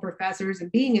 becoming full professors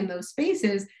and being in those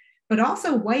spaces, but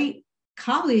also white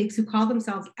colleagues who call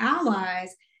themselves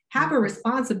allies have a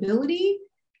responsibility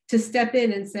to step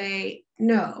in and say,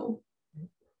 no,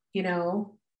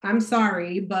 I'm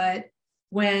sorry, but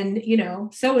when,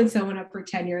 so-and-so went up for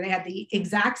tenure, they had the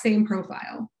exact same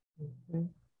profile.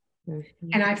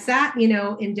 And I've sat,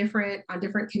 on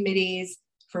different committees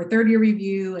for third year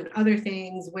review and other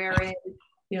things wherein,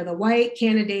 the white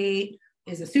candidate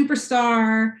is a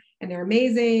superstar and they're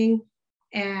amazing.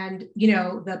 And,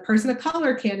 the person of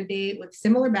color candidate with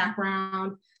similar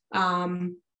background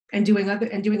and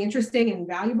doing interesting and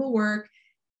valuable work,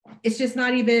 it's just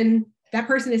not even, that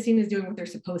person is seen as doing what they're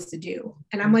supposed to do.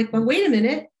 And I'm like, but wait a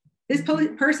minute, this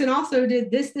person also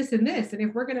did this, this, and this. And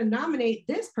if we're going to nominate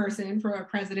this person for a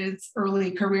President's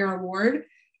Early Career Award,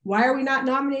 why are we not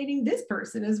nominating this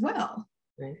person as well?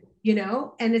 Right.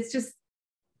 And it's just,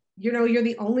 you're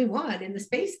the only one in the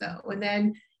space though. And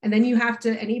then you have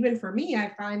to, and even for me,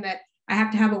 I find that I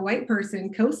have to have a white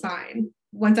person co-sign.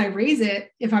 Once I raise it,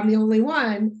 if I'm the only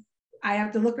one, I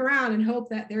have to look around and hope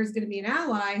that there's going to be an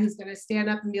ally who's going to stand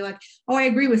up and be like, oh, I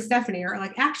agree with Stephanie, or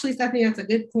like, actually, Stephanie, that's a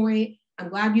good point. I'm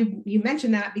glad you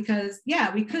mentioned that because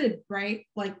yeah, we could, right?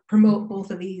 Like promote both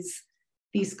of these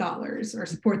scholars or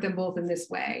support them both in this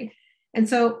way. And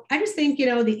so I just think,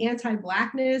 the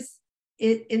anti-Blackness,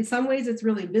 in some ways it's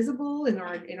really visible in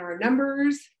our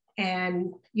numbers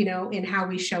and, in how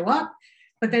we show up.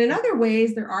 But then in other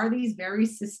ways, there are these very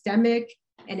systemic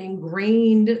and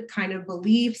ingrained kind of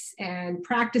beliefs and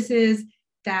practices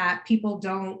that people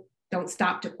don't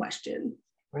stop to question.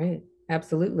 Right,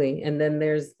 absolutely. And then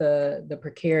there's the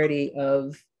precarity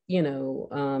of,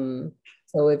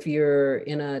 so if you're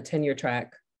in a tenure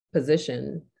track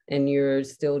position and you're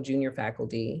still junior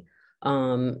faculty,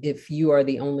 if you are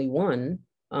the only one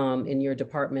in your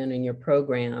department and your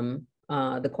program,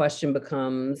 the question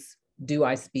becomes, do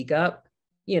I speak up?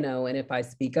 And if I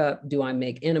speak up, do I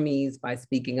make enemies by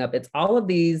speaking up? It's all of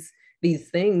these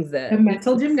things that— the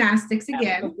mental gymnastics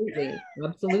again.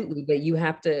 Absolutely. But you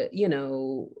have to,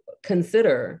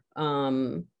 consider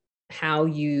how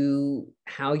you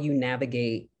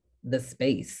navigate the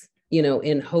space,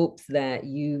 in hopes that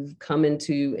you've come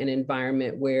into an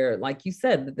environment where, like you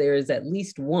said, that there is at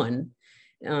least one,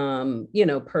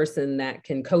 person that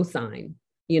can co-sign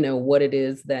what it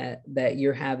is that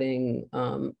you're having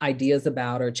ideas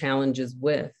about or challenges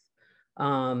with.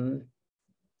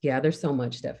 Yeah, there's so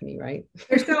much, Stephanie, right?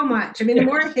 There's so much. I mean, the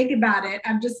more I think about it,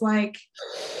 I'm just like,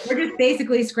 we're just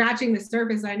basically scratching the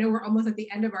surface. I know we're almost at the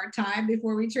end of our time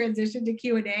before we transition to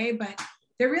Q&A, but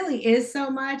there really is so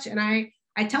much. And I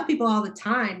tell people all the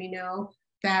time,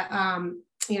 that,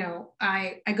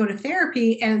 I go to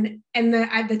therapy and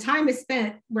the time is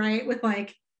spent, right, with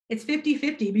like, it's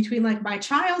 50-50 between like my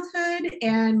childhood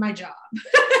and my job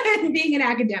and being an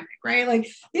academic, right?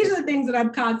 Like these are the things that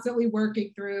I'm constantly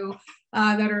working through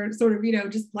that are sort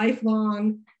of, just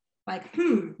lifelong, like,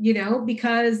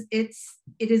 because it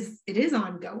is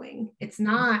ongoing. There's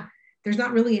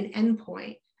not really an end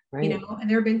point. Right. You know, and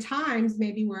there have been times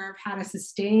maybe where I've had a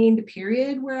sustained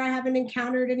period where I haven't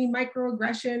encountered any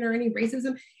microaggression or any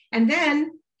racism. And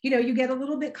then, you know, you get a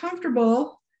little bit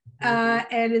comfortable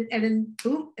and then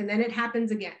boom, and then it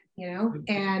happens again, you know,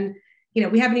 and, you know,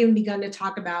 we haven't even begun to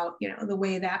talk about, you know, the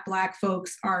way that Black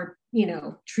folks are, you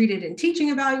know, treated in teaching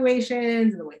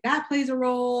evaluations and the way that plays a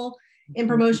role in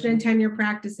promotion and tenure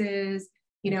practices.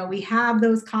 You know, we have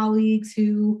those colleagues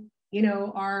who, you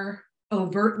know, are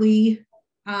overtly,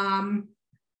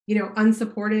 you know,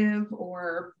 unsupportive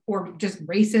or just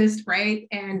racist, right?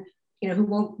 And, you know, who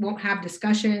won't have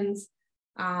discussions,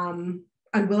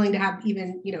 unwilling to have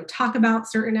even, you know, talk about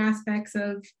certain aspects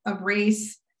of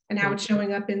race and how it's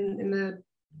showing up in the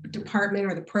department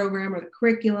or the program or the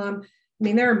curriculum. I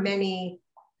mean, there are many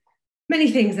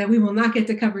things that we will not get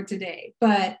to cover today,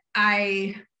 but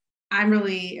I'm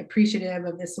really appreciative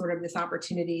of this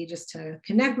opportunity just to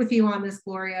connect with you on this,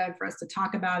 Gloria, and for us to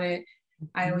talk about it.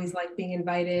 I always like being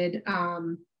invited.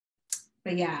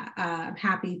 But yeah, I'm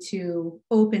happy to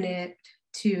open it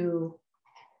to,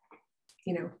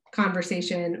 you know,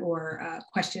 conversation or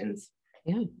questions.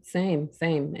 Yeah, same.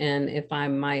 And if I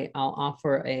might, I'll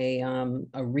offer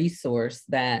a resource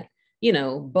that, you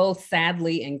know, both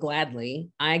sadly and gladly,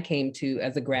 I came to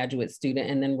as a graduate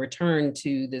student and then returned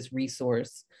to this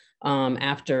resource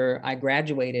after I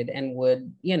graduated and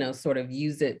would, you know, sort of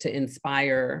use it to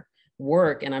inspire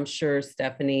work. And I'm sure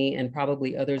Stephanie and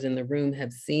probably others in the room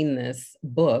have seen this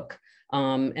book.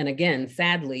 And again,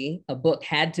 sadly, a book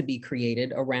had to be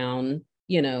created around,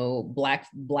 you know, Black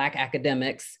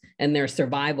academics and their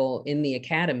survival in the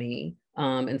academy.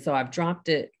 And so I've dropped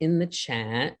it in the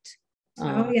chat.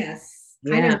 Oh, yes.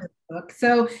 Yeah. I know this book.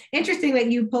 So interesting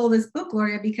that you pull this book,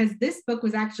 Gloria, because this book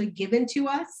was actually given to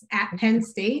us at Penn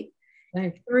State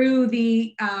through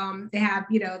the, they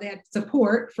had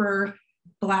support for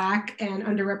Black and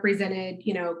underrepresented,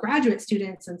 you know, graduate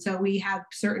students. And so we have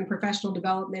certain professional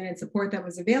development and support that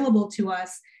was available to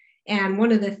us. And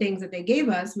one of the things that they gave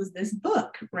us was this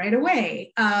book right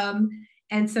away.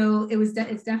 And so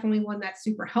it's definitely one that's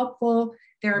super helpful.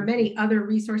 There are many other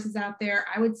resources out there.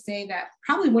 I would say that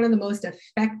probably one of the most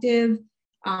effective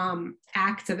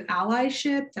acts of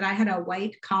allyship that I had a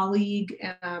white colleague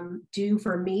do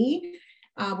for me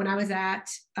when I was at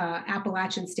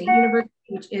Appalachian State University,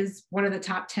 which is one of the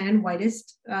top 10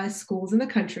 whitest schools in the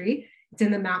country. It's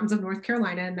in the mountains of North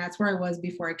Carolina, and that's where I was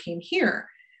before I came here.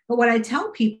 But what I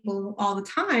tell people all the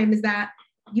time is that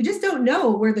you just don't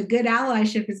know where the good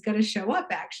allyship is going to show up,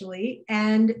 actually.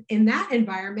 And in that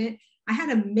environment, I had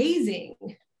amazing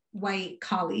white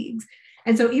colleagues.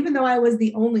 And so even though I was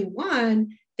the only one,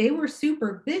 they were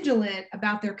super vigilant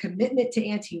about their commitment to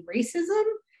anti-racism.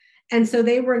 And so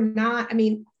they were not, I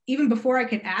mean, even before I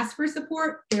could ask for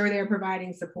support, they were there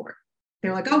providing support.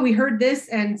 They're like, oh, we heard this.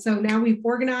 And so now we've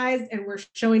organized and we're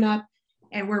showing up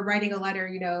and we're writing a letter,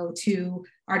 you know, to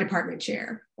our department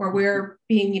chair, or we're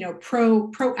being, you know,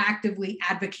 proactively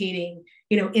advocating,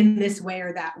 you know, in this way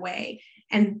or that way.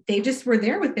 And they just were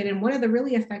there with it. And one of the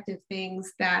really effective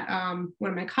things that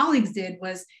one of my colleagues did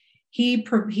was he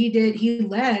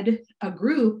led a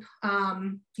group,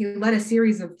 he led a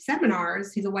series of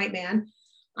seminars, he's a white man,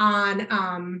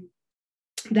 on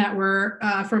that were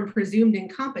from Presumed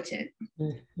Incompetent.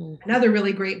 Mm-hmm. Another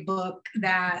really great book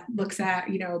that looks at,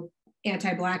 you know,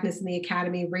 anti-Blackness in the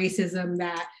academy, racism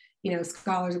that, you know,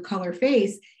 scholars of color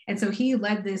face. And so he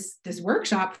led this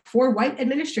workshop for white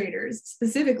administrators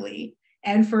specifically,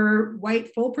 and for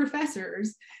white full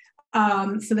professors,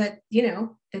 so that, you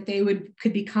know, that they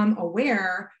could become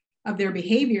aware of their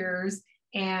behaviors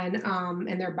and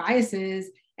their biases,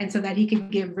 and so that he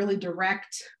could give really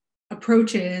direct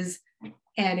approaches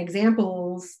and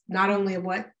examples, not only of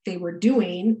what they were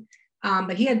doing,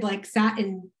 but he had like sat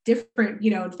in different, you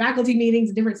know, faculty meetings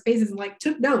in different spaces and like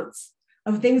took notes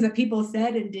of things that people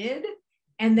said and did,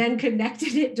 and then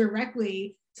connected it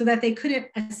directly so that they couldn't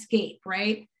escape,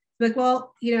 right? Like,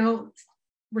 well, you know,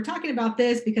 we're talking about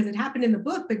this because it happened in the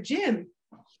book, but Jim,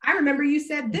 I remember you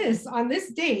said this on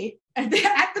this date at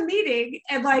the meeting,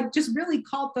 and like just really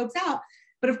called folks out.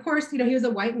 But of course, you know, he was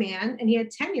a white man and he had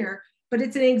tenure, but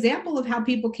it's an example of how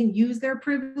people can use their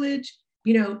privilege,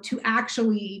 you know, to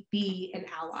actually be an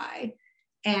ally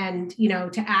and, you know,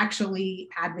 to actually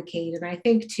advocate. And I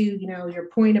think too, you know, your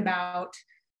point about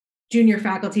junior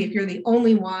faculty, if you're the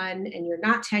only one and you're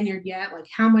not tenured yet, like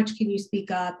how much can you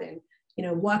speak up, and, you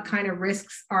know, what kind of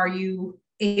risks are you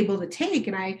able to take?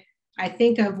 And I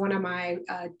think of one of my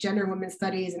gender and women's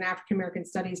studies and African-American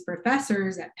studies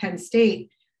professors at Penn State,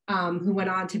 who went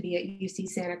on to be at UC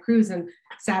Santa Cruz and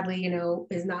sadly, you know,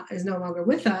 is no longer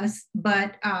with us.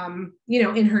 But, you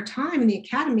know, in her time in the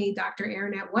academy, Dr.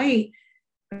 Erinette White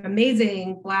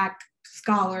amazing Black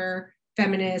scholar,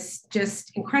 feminist,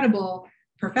 just incredible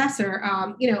professor,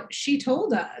 she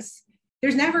told us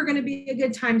there's never going to be a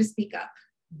good time to speak up,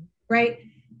 right?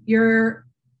 You're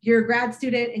a grad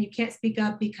student and you can't speak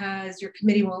up because your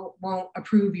committee won't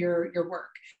approve your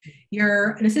work.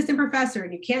 You're an assistant professor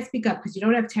and you can't speak up because you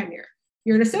don't have tenure.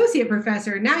 You're an associate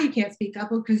professor and now you can't speak up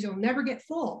because you'll never get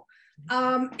full.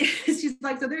 It's just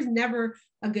like, so there's never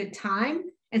a good time.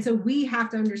 And so we have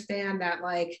to understand that,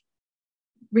 like,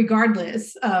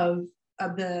 regardless of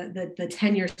the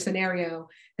tenure scenario,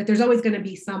 that there's always going to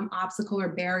be some obstacle or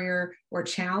barrier or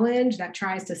challenge that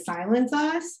tries to silence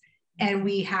us, and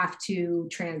we have to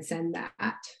transcend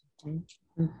that.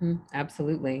 Mm-hmm.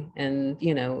 Absolutely. And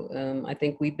I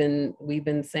think we've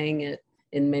been saying it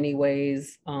in many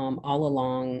ways all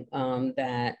along,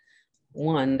 that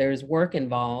one, there's work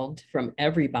involved from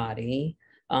everybody,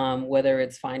 whether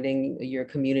it's finding your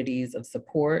communities of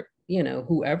support,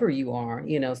 whoever you are,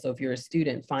 so if you're a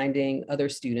student, finding other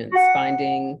students,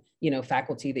 finding,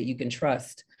 faculty that you can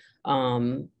trust.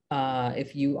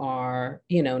 If you are,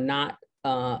 not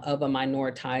of a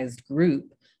minoritized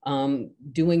group,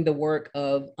 doing the work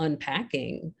of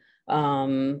unpacking,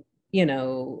 biases.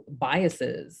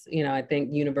 I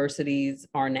think universities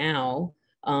are now,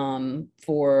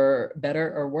 for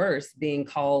better or worse, being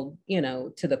called,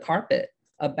 to the carpet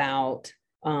about,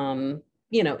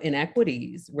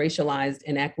 inequities, racialized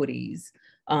inequities.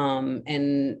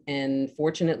 And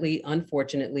fortunately,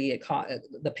 unfortunately, it caught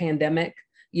the pandemic,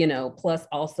 plus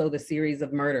also the series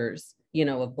of murders,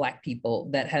 of Black people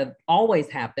that have always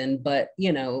happened, but,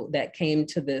 that came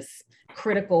to this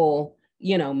critical,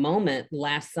 moment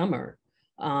last summer,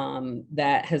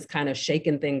 that has kind of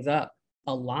shaken things up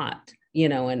a lot,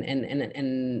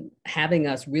 and having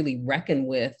us really reckon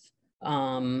with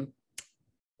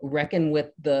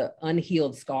the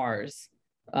unhealed scars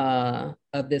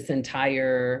of this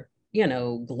entire,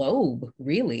 globe,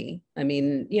 really. I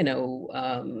mean,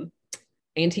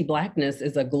 anti-Blackness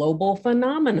is a global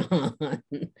phenomenon,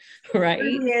 right? It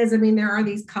really is. I mean, there are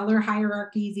these color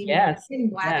hierarchies, even in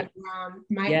Black and brown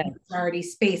minority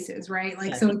spaces, right?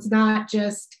 Like, so it's not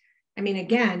just, I mean,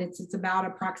 again, it's about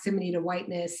a proximity to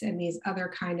whiteness and these other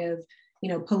kind of,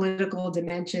 political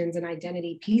dimensions and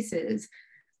identity pieces.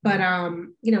 But,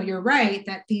 you're right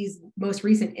that these most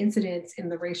recent incidents in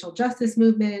the racial justice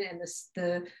movement and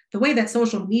the way that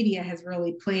social media has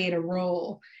really played a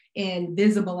role in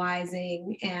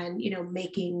visibilizing and,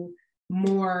 making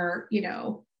more,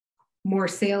 more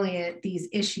salient these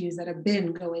issues that have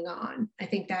been going on. I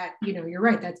think that, you're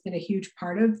right, that's been a huge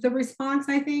part of the response,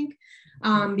 I think,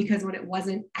 because when it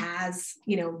wasn't as,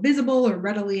 visible or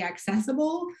readily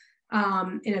accessible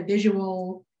in a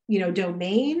visual,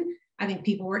 domain, I think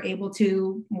people were able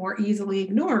to more easily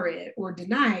ignore it or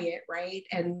deny it, right?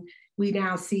 And we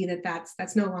now see that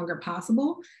that's no longer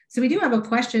possible. So we do have a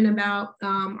question about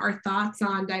our thoughts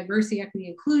on diversity, equity,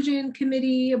 inclusion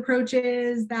committee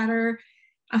approaches that are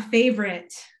a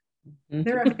favorite.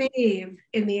 They're a fave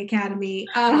in the academy.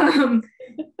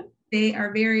 They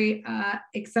are very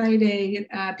exciting.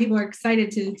 People are excited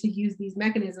to use these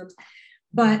mechanisms.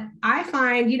 But I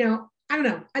find, I don't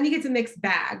know, I think it's a mixed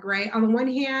bag, right? On the one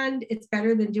hand, it's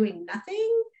better than doing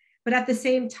nothing. But at the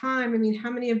same time, I mean, how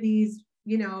many of these,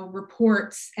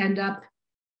 reports end up,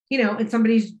 in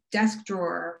somebody's desk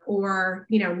drawer, or,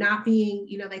 not being,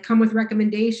 they come with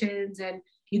recommendations and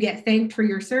you get thanked for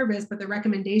your service, but the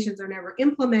recommendations are never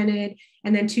implemented.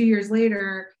 And then 2 years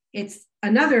later, it's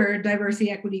another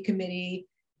diversity equity committee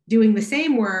doing the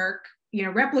same work,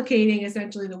 replicating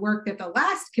essentially the work that the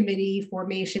last committee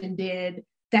formation did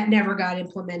that never got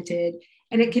implemented.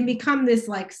 And it can become this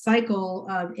like cycle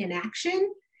of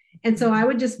inaction. And so I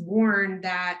would just warn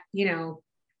that,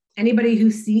 anybody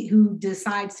who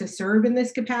decides to serve in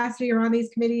this capacity or on these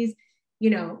committees,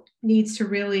 needs to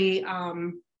really,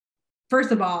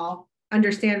 first of all,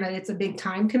 understand that it's a big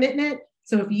time commitment.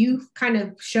 So if you kind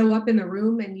of show up in the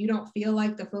room and you don't feel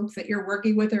like the folks that you're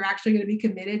working with are actually going to be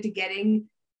committed to getting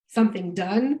something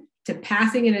done, to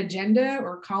passing an agenda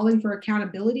or calling for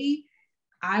accountability,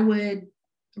 I would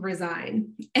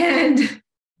resign. And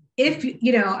if,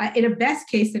 in a best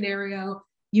case scenario,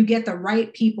 you get the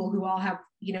right people who all have,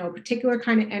 a particular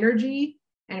kind of energy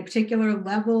and a particular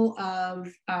level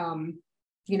of,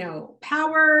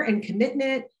 power and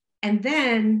commitment, and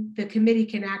then the committee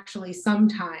can actually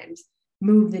sometimes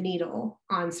move the needle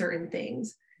on certain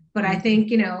things. But I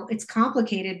think, it's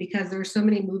complicated because there's so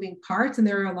many moving parts and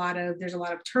there's a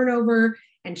lot of turnover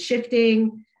and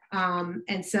shifting.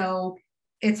 And so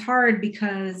it's hard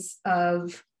because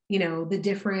of, the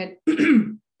different,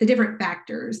 the different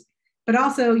factors, but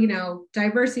also,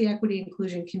 diversity, equity,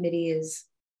 inclusion committee is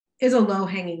is a low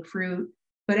hanging fruit,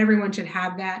 but everyone should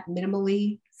have that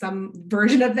minimally, some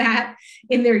version of that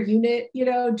in their unit, you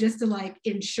know, just to like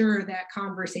ensure that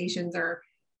conversations are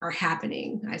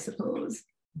happening, I suppose.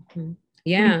 Mm-hmm.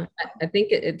 Yeah, I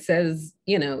think it says,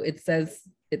 you know, it says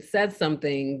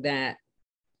something that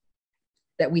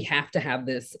we have to have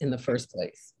this in the first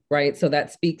place, right? So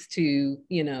that speaks to,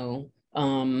 you know,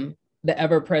 the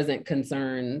ever-present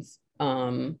concerns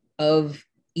of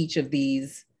each of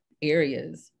these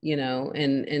areas, you know,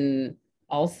 and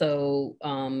also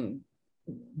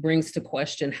brings to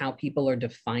question how people are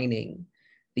defining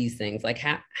these things. Like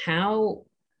how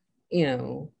you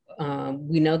know,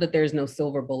 we know that there's no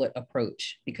silver bullet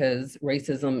approach because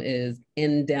racism is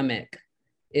endemic.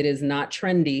 It is not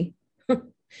trendy.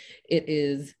 It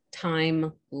is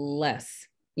timeless.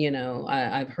 You know,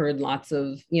 I've heard lots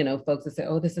of, you know, folks that say,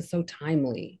 oh, this is so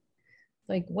timely.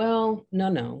 Like, well,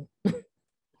 no.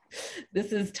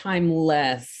 This is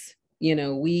timeless. You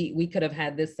know, we could have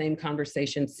had this same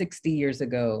conversation 60 years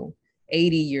ago,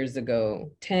 80 years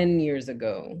ago, 10 years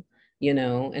ago, you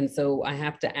know? And so I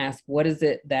have to ask, what is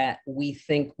it that we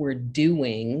think we're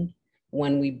doing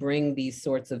when we bring these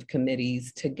sorts of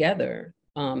committees together?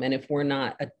 And if we're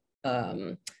not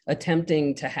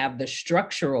attempting to have the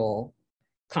structural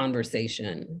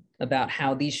conversation about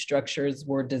how these structures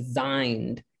were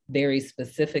designed very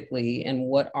specifically and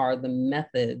what are the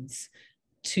methods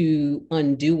to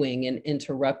undoing and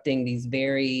interrupting these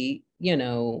very, you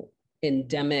know,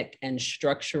 endemic and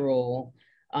structural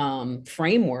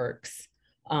frameworks,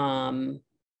 how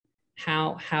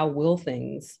will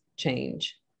things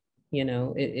change? You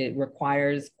know, it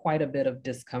requires quite a bit of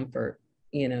discomfort,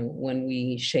 you know, when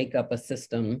we shake up a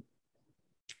system,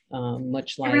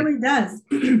 much like— It really does.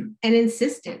 And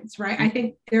insistence, right? I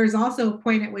think there's also a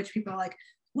point at which people are like,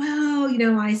 well, you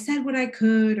know, I said what I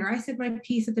could, or I said my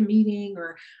piece at the meeting,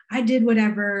 or I did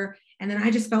whatever. And then I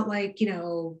just felt like, you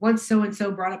know, once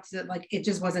so-and-so brought up that, like, it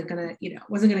just wasn't gonna, you know,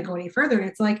 wasn't gonna go any further. And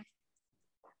it's like,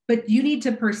 but you need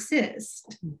to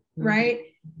persist, right?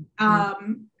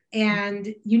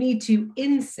 And you need to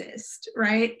insist,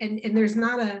 right? And there's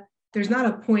not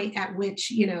a point at which,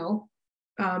 you know,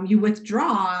 you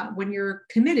withdraw when you're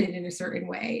committed in a certain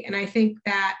way. And I think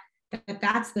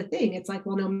that's the thing. It's like,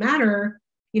 well, no matter,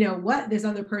 you know, what this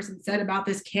other person said about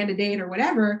this candidate or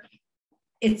whatever,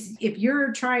 it's, if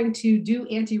you're trying to do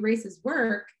anti-racist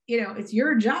work, you know, it's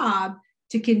your job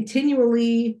to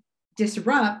continually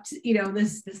disrupt, you know,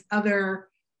 this other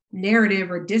narrative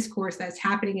or discourse that's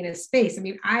happening in a space. I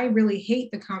mean, I really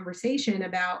hate the conversation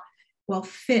about, well,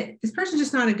 fit. This person's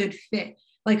just not a good fit.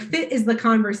 Like, fit is the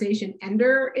conversation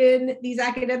ender in these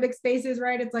academic spaces,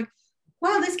 right? It's like,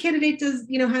 well, this candidate does,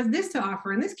 you know, has this to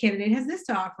offer, and this candidate has this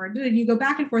to offer. And you go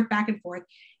back and forth.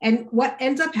 And what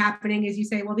ends up happening is you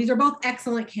say, well, these are both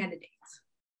excellent candidates.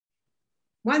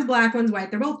 One's Black, one's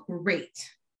white. They're both great.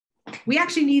 We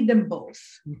actually need them both,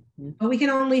 but we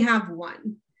can only have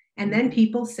one. And then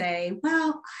people say,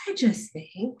 well, I just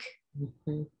think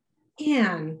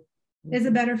Anne is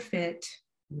a better fit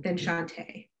than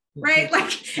Shantae, right?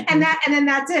 Like, and then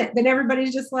that's it. Then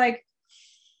everybody's just like,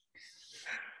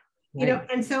 you know,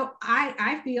 and so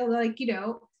I feel like, you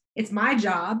know, it's my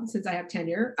job, since I have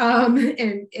tenure,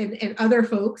 and other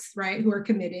folks, right, who are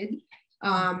committed,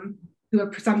 who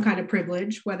have some kind of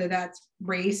privilege, whether that's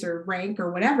race or rank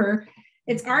or whatever.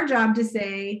 It's our job to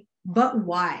say, but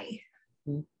why?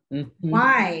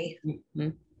 Why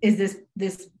is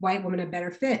this white woman a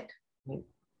better fit?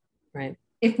 Right.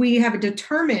 If we have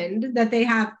determined that they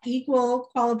have equal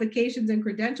qualifications and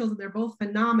credentials and they're both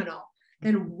phenomenal,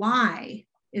 then why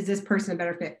is this person a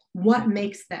better fit? What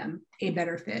makes them a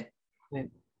better fit? Right.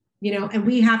 You know, and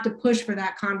we have to push for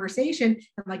that conversation.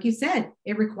 And like you said,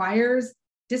 it requires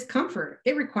discomfort.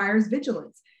 It requires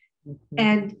vigilance.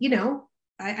 And, you know,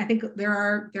 I think there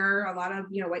are a lot of,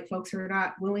 you know, white folks who are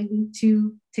not willing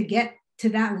to get to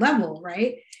that level,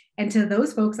 right? And to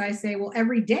those folks, I say, well,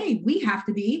 every day we have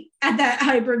to be at that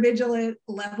hypervigilant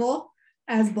level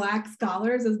as Black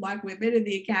scholars, as Black women in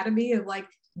the academy, of like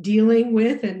dealing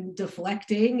with and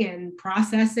deflecting and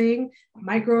processing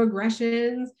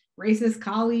microaggressions, racist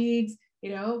colleagues,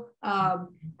 you know,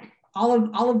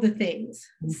 all of the things.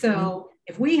 So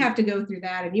if we have to go through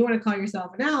that and you want to call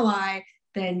yourself an ally,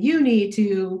 then you need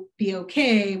to be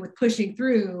okay with pushing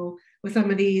through with some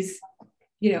of these,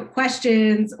 you know,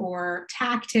 questions or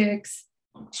tactics,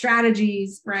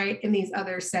 strategies, right, in these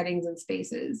other settings and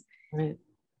spaces. Right.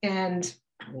 And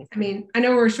I mean, I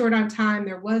know we're short on time.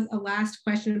 There was a last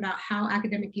question about how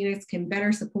academic units can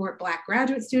better support Black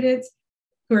graduate students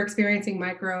who are experiencing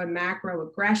micro and macro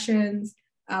aggressions.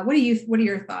 What are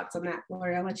your thoughts on that,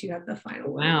 Gloria? I'll let you have the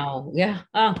final word. Wow. Yeah.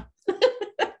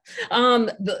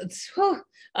 So,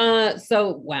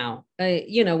 wow.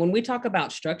 When we talk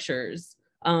about structures,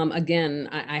 again,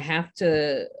 I have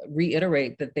to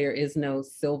reiterate that there is no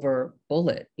silver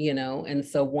bullet, and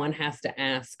so one has to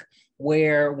ask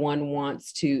where one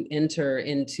wants to enter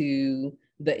into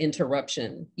the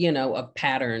interruption, of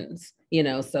patterns,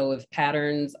 so if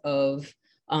patterns of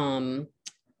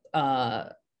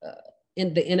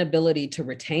in the inability to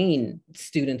retain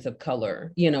students of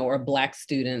color, or Black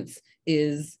students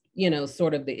is,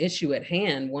 sort of the issue at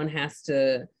hand, one has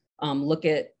to look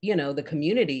at, the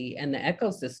community and the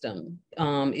ecosystem.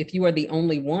 If you are the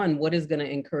only one, what is going to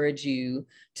encourage you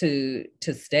to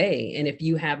stay? And if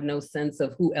you have no sense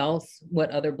of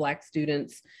what other Black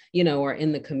students, are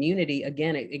in the community,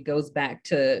 again, it goes back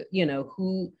to,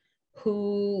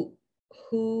 who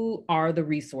are the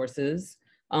resources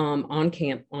on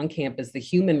campus, the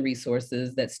human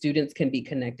resources that students can be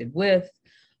connected with,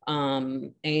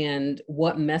 and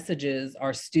what messages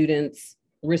are students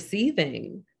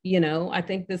receiving. I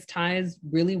think this ties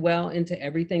really well into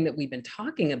everything that we've been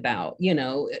talking about.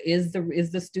 Is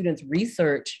the student's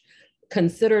research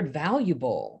considered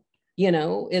valuable?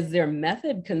 Is their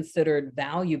method considered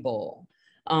valuable?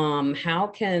 How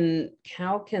can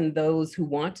those who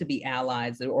want to be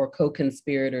allies or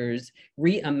co-conspirators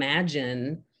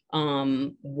reimagine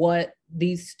what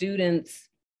these students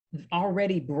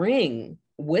already bring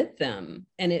with them?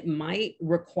 And it might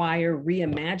require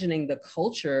reimagining the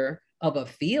culture of a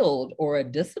field or a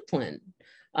discipline.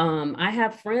 I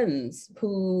have friends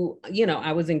who,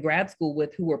 I was in grad school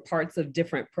with, who were parts of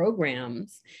different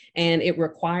programs, and it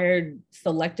required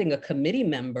selecting a committee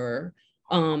member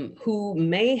who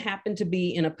may happen to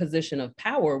be in a position of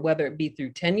power, whether it be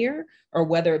through tenure or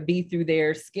whether it be through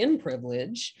their skin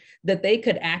privilege, that they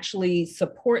could actually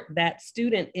support that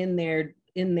student in their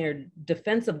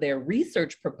defense of their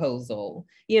research proposal,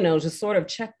 to sort of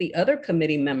check the other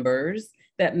committee members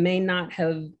that may not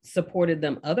have supported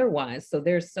them otherwise. So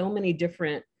there's so many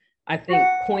different, I think,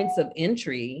 points of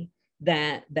entry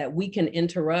that we can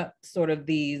interrupt sort of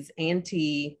these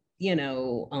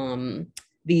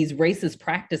these racist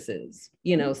practices,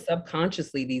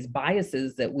 subconsciously, these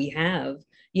biases that we have,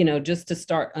 just to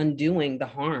start undoing the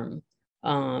harm.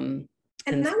 And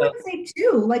I would say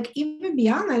too, like, even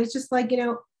beyond that, it's just like,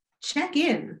 check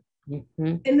in.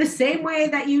 Mm-hmm. In the same way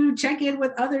that you check in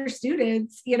with other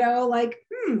students, like,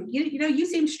 you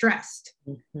seem stressed.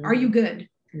 Mm-hmm. Are you good?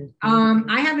 Mm-hmm.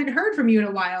 I haven't heard from you in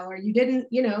a while, or you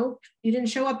didn't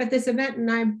show up at this event,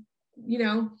 and I'm,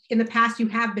 in the past you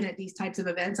have been at these types of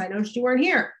events. I noticed you weren't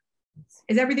here.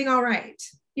 Is everything all right?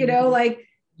 Like,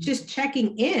 just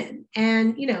checking in,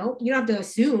 and, you don't have to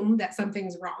assume that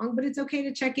something's wrong, but it's okay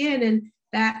to check in, and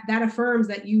that affirms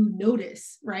that you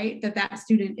notice, right, that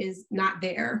student is not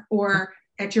there, or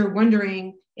that you're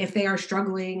wondering if they are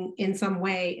struggling in some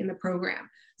way in the program.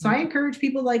 So I encourage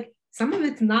people, like, some of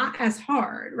it's not as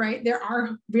hard, right? There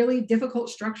are really difficult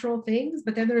structural things,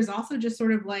 but then there's also just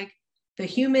sort of like the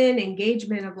human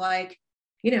engagement of, like,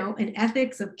 an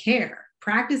ethics of care,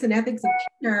 practice and ethics of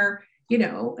care,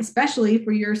 especially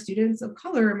for your students of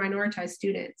color or minoritized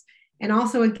students. And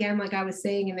also, again, like I was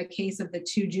saying, in the case of the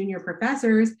 2 junior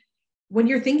professors, when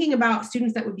you're thinking about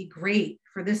students that would be great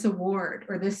for this award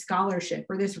or this scholarship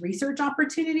or this research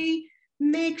opportunity,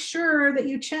 make sure that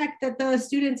you check that the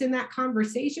students in that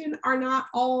conversation are not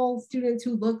all students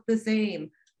who look the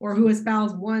same or who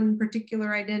espouse one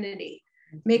particular identity.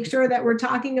 Make sure that we're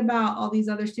talking about all these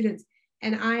other students.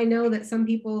 And I know that some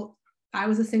people, I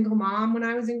was a single mom when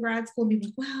I was in grad school, be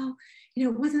like, well,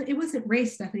 it wasn't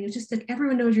race, Stephanie. It was just like,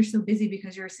 everyone knows you're so busy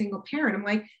because you're a single parent. I'm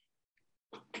like,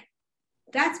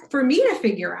 that's for me to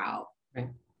figure out. Right.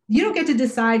 You don't get to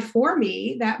decide for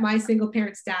me that my single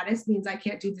parent status means I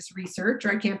can't do this research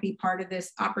or I can't be part of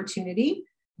this opportunity.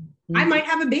 Mm-hmm. I might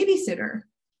have a babysitter.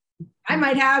 I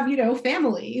might have,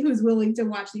 family who's willing to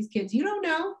watch these kids. You don't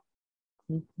know.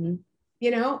 Mm-hmm.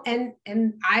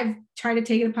 And I've tried to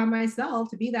take it upon myself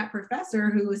to be that professor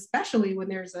who, especially when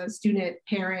there's a student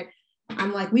parent,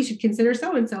 I'm like, we should consider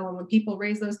so-and-so. And when people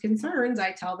raise those concerns,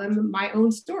 I tell them my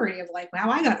own story of, like, how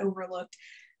I got overlooked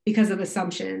because of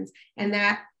assumptions. And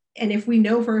if we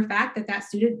know for a fact that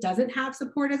student doesn't have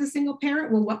support as a single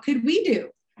parent, well, what could we do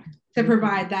to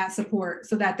provide that support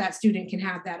so that student can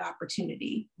have that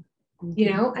opportunity?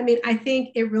 I think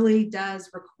it really does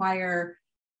require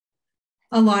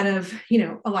a lot of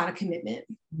commitment.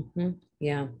 Mm-hmm.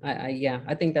 Yeah.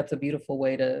 I think that's a beautiful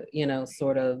way to,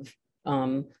 sort of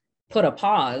put a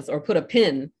pause or put a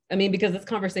pin. Because this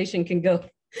conversation can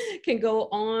go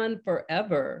on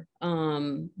forever.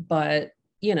 But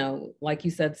you know, like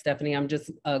you said, Stephanie, I'm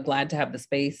just glad to have the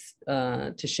space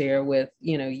to share with,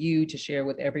 you know, to share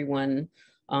with everyone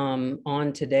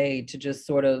on today, to just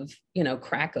sort of, you know,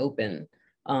 crack open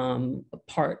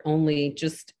part only,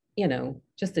 just, you know,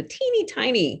 just a teeny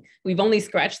tiny, we've only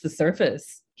scratched the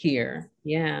surface here.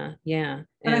 Yeah.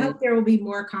 But I hope there will be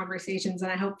more conversations,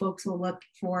 and I hope folks will look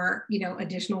for, you know,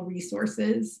 additional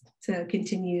resources to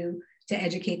continue to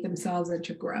educate themselves and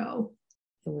to grow.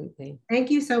 Absolutely. Thank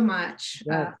you so much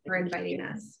for inviting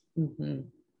us. Mm-hmm.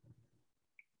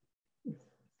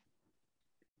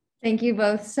 Thank you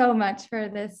both so much for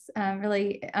this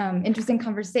really interesting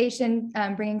conversation,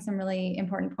 bringing some really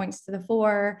important points to the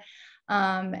fore.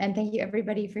 And thank you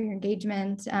everybody for your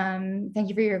engagement. Thank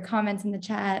you for your comments in the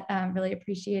chat, really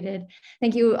appreciated.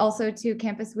 Thank you also to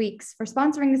Campus Weeks for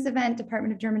sponsoring this event,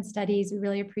 Department of German Studies. We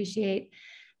really appreciate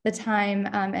the time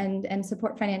and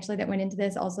support financially that went into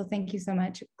this. Also, thank you so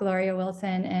much, Gloria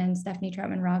Wilson and Stephanie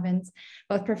Troutman Robbins,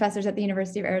 both professors at the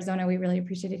University of Arizona. We really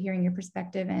appreciated hearing your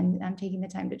perspective and taking the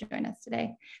time to join us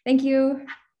today. Thank you.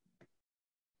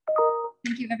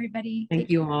 Thank you, everybody. Thank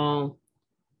you all.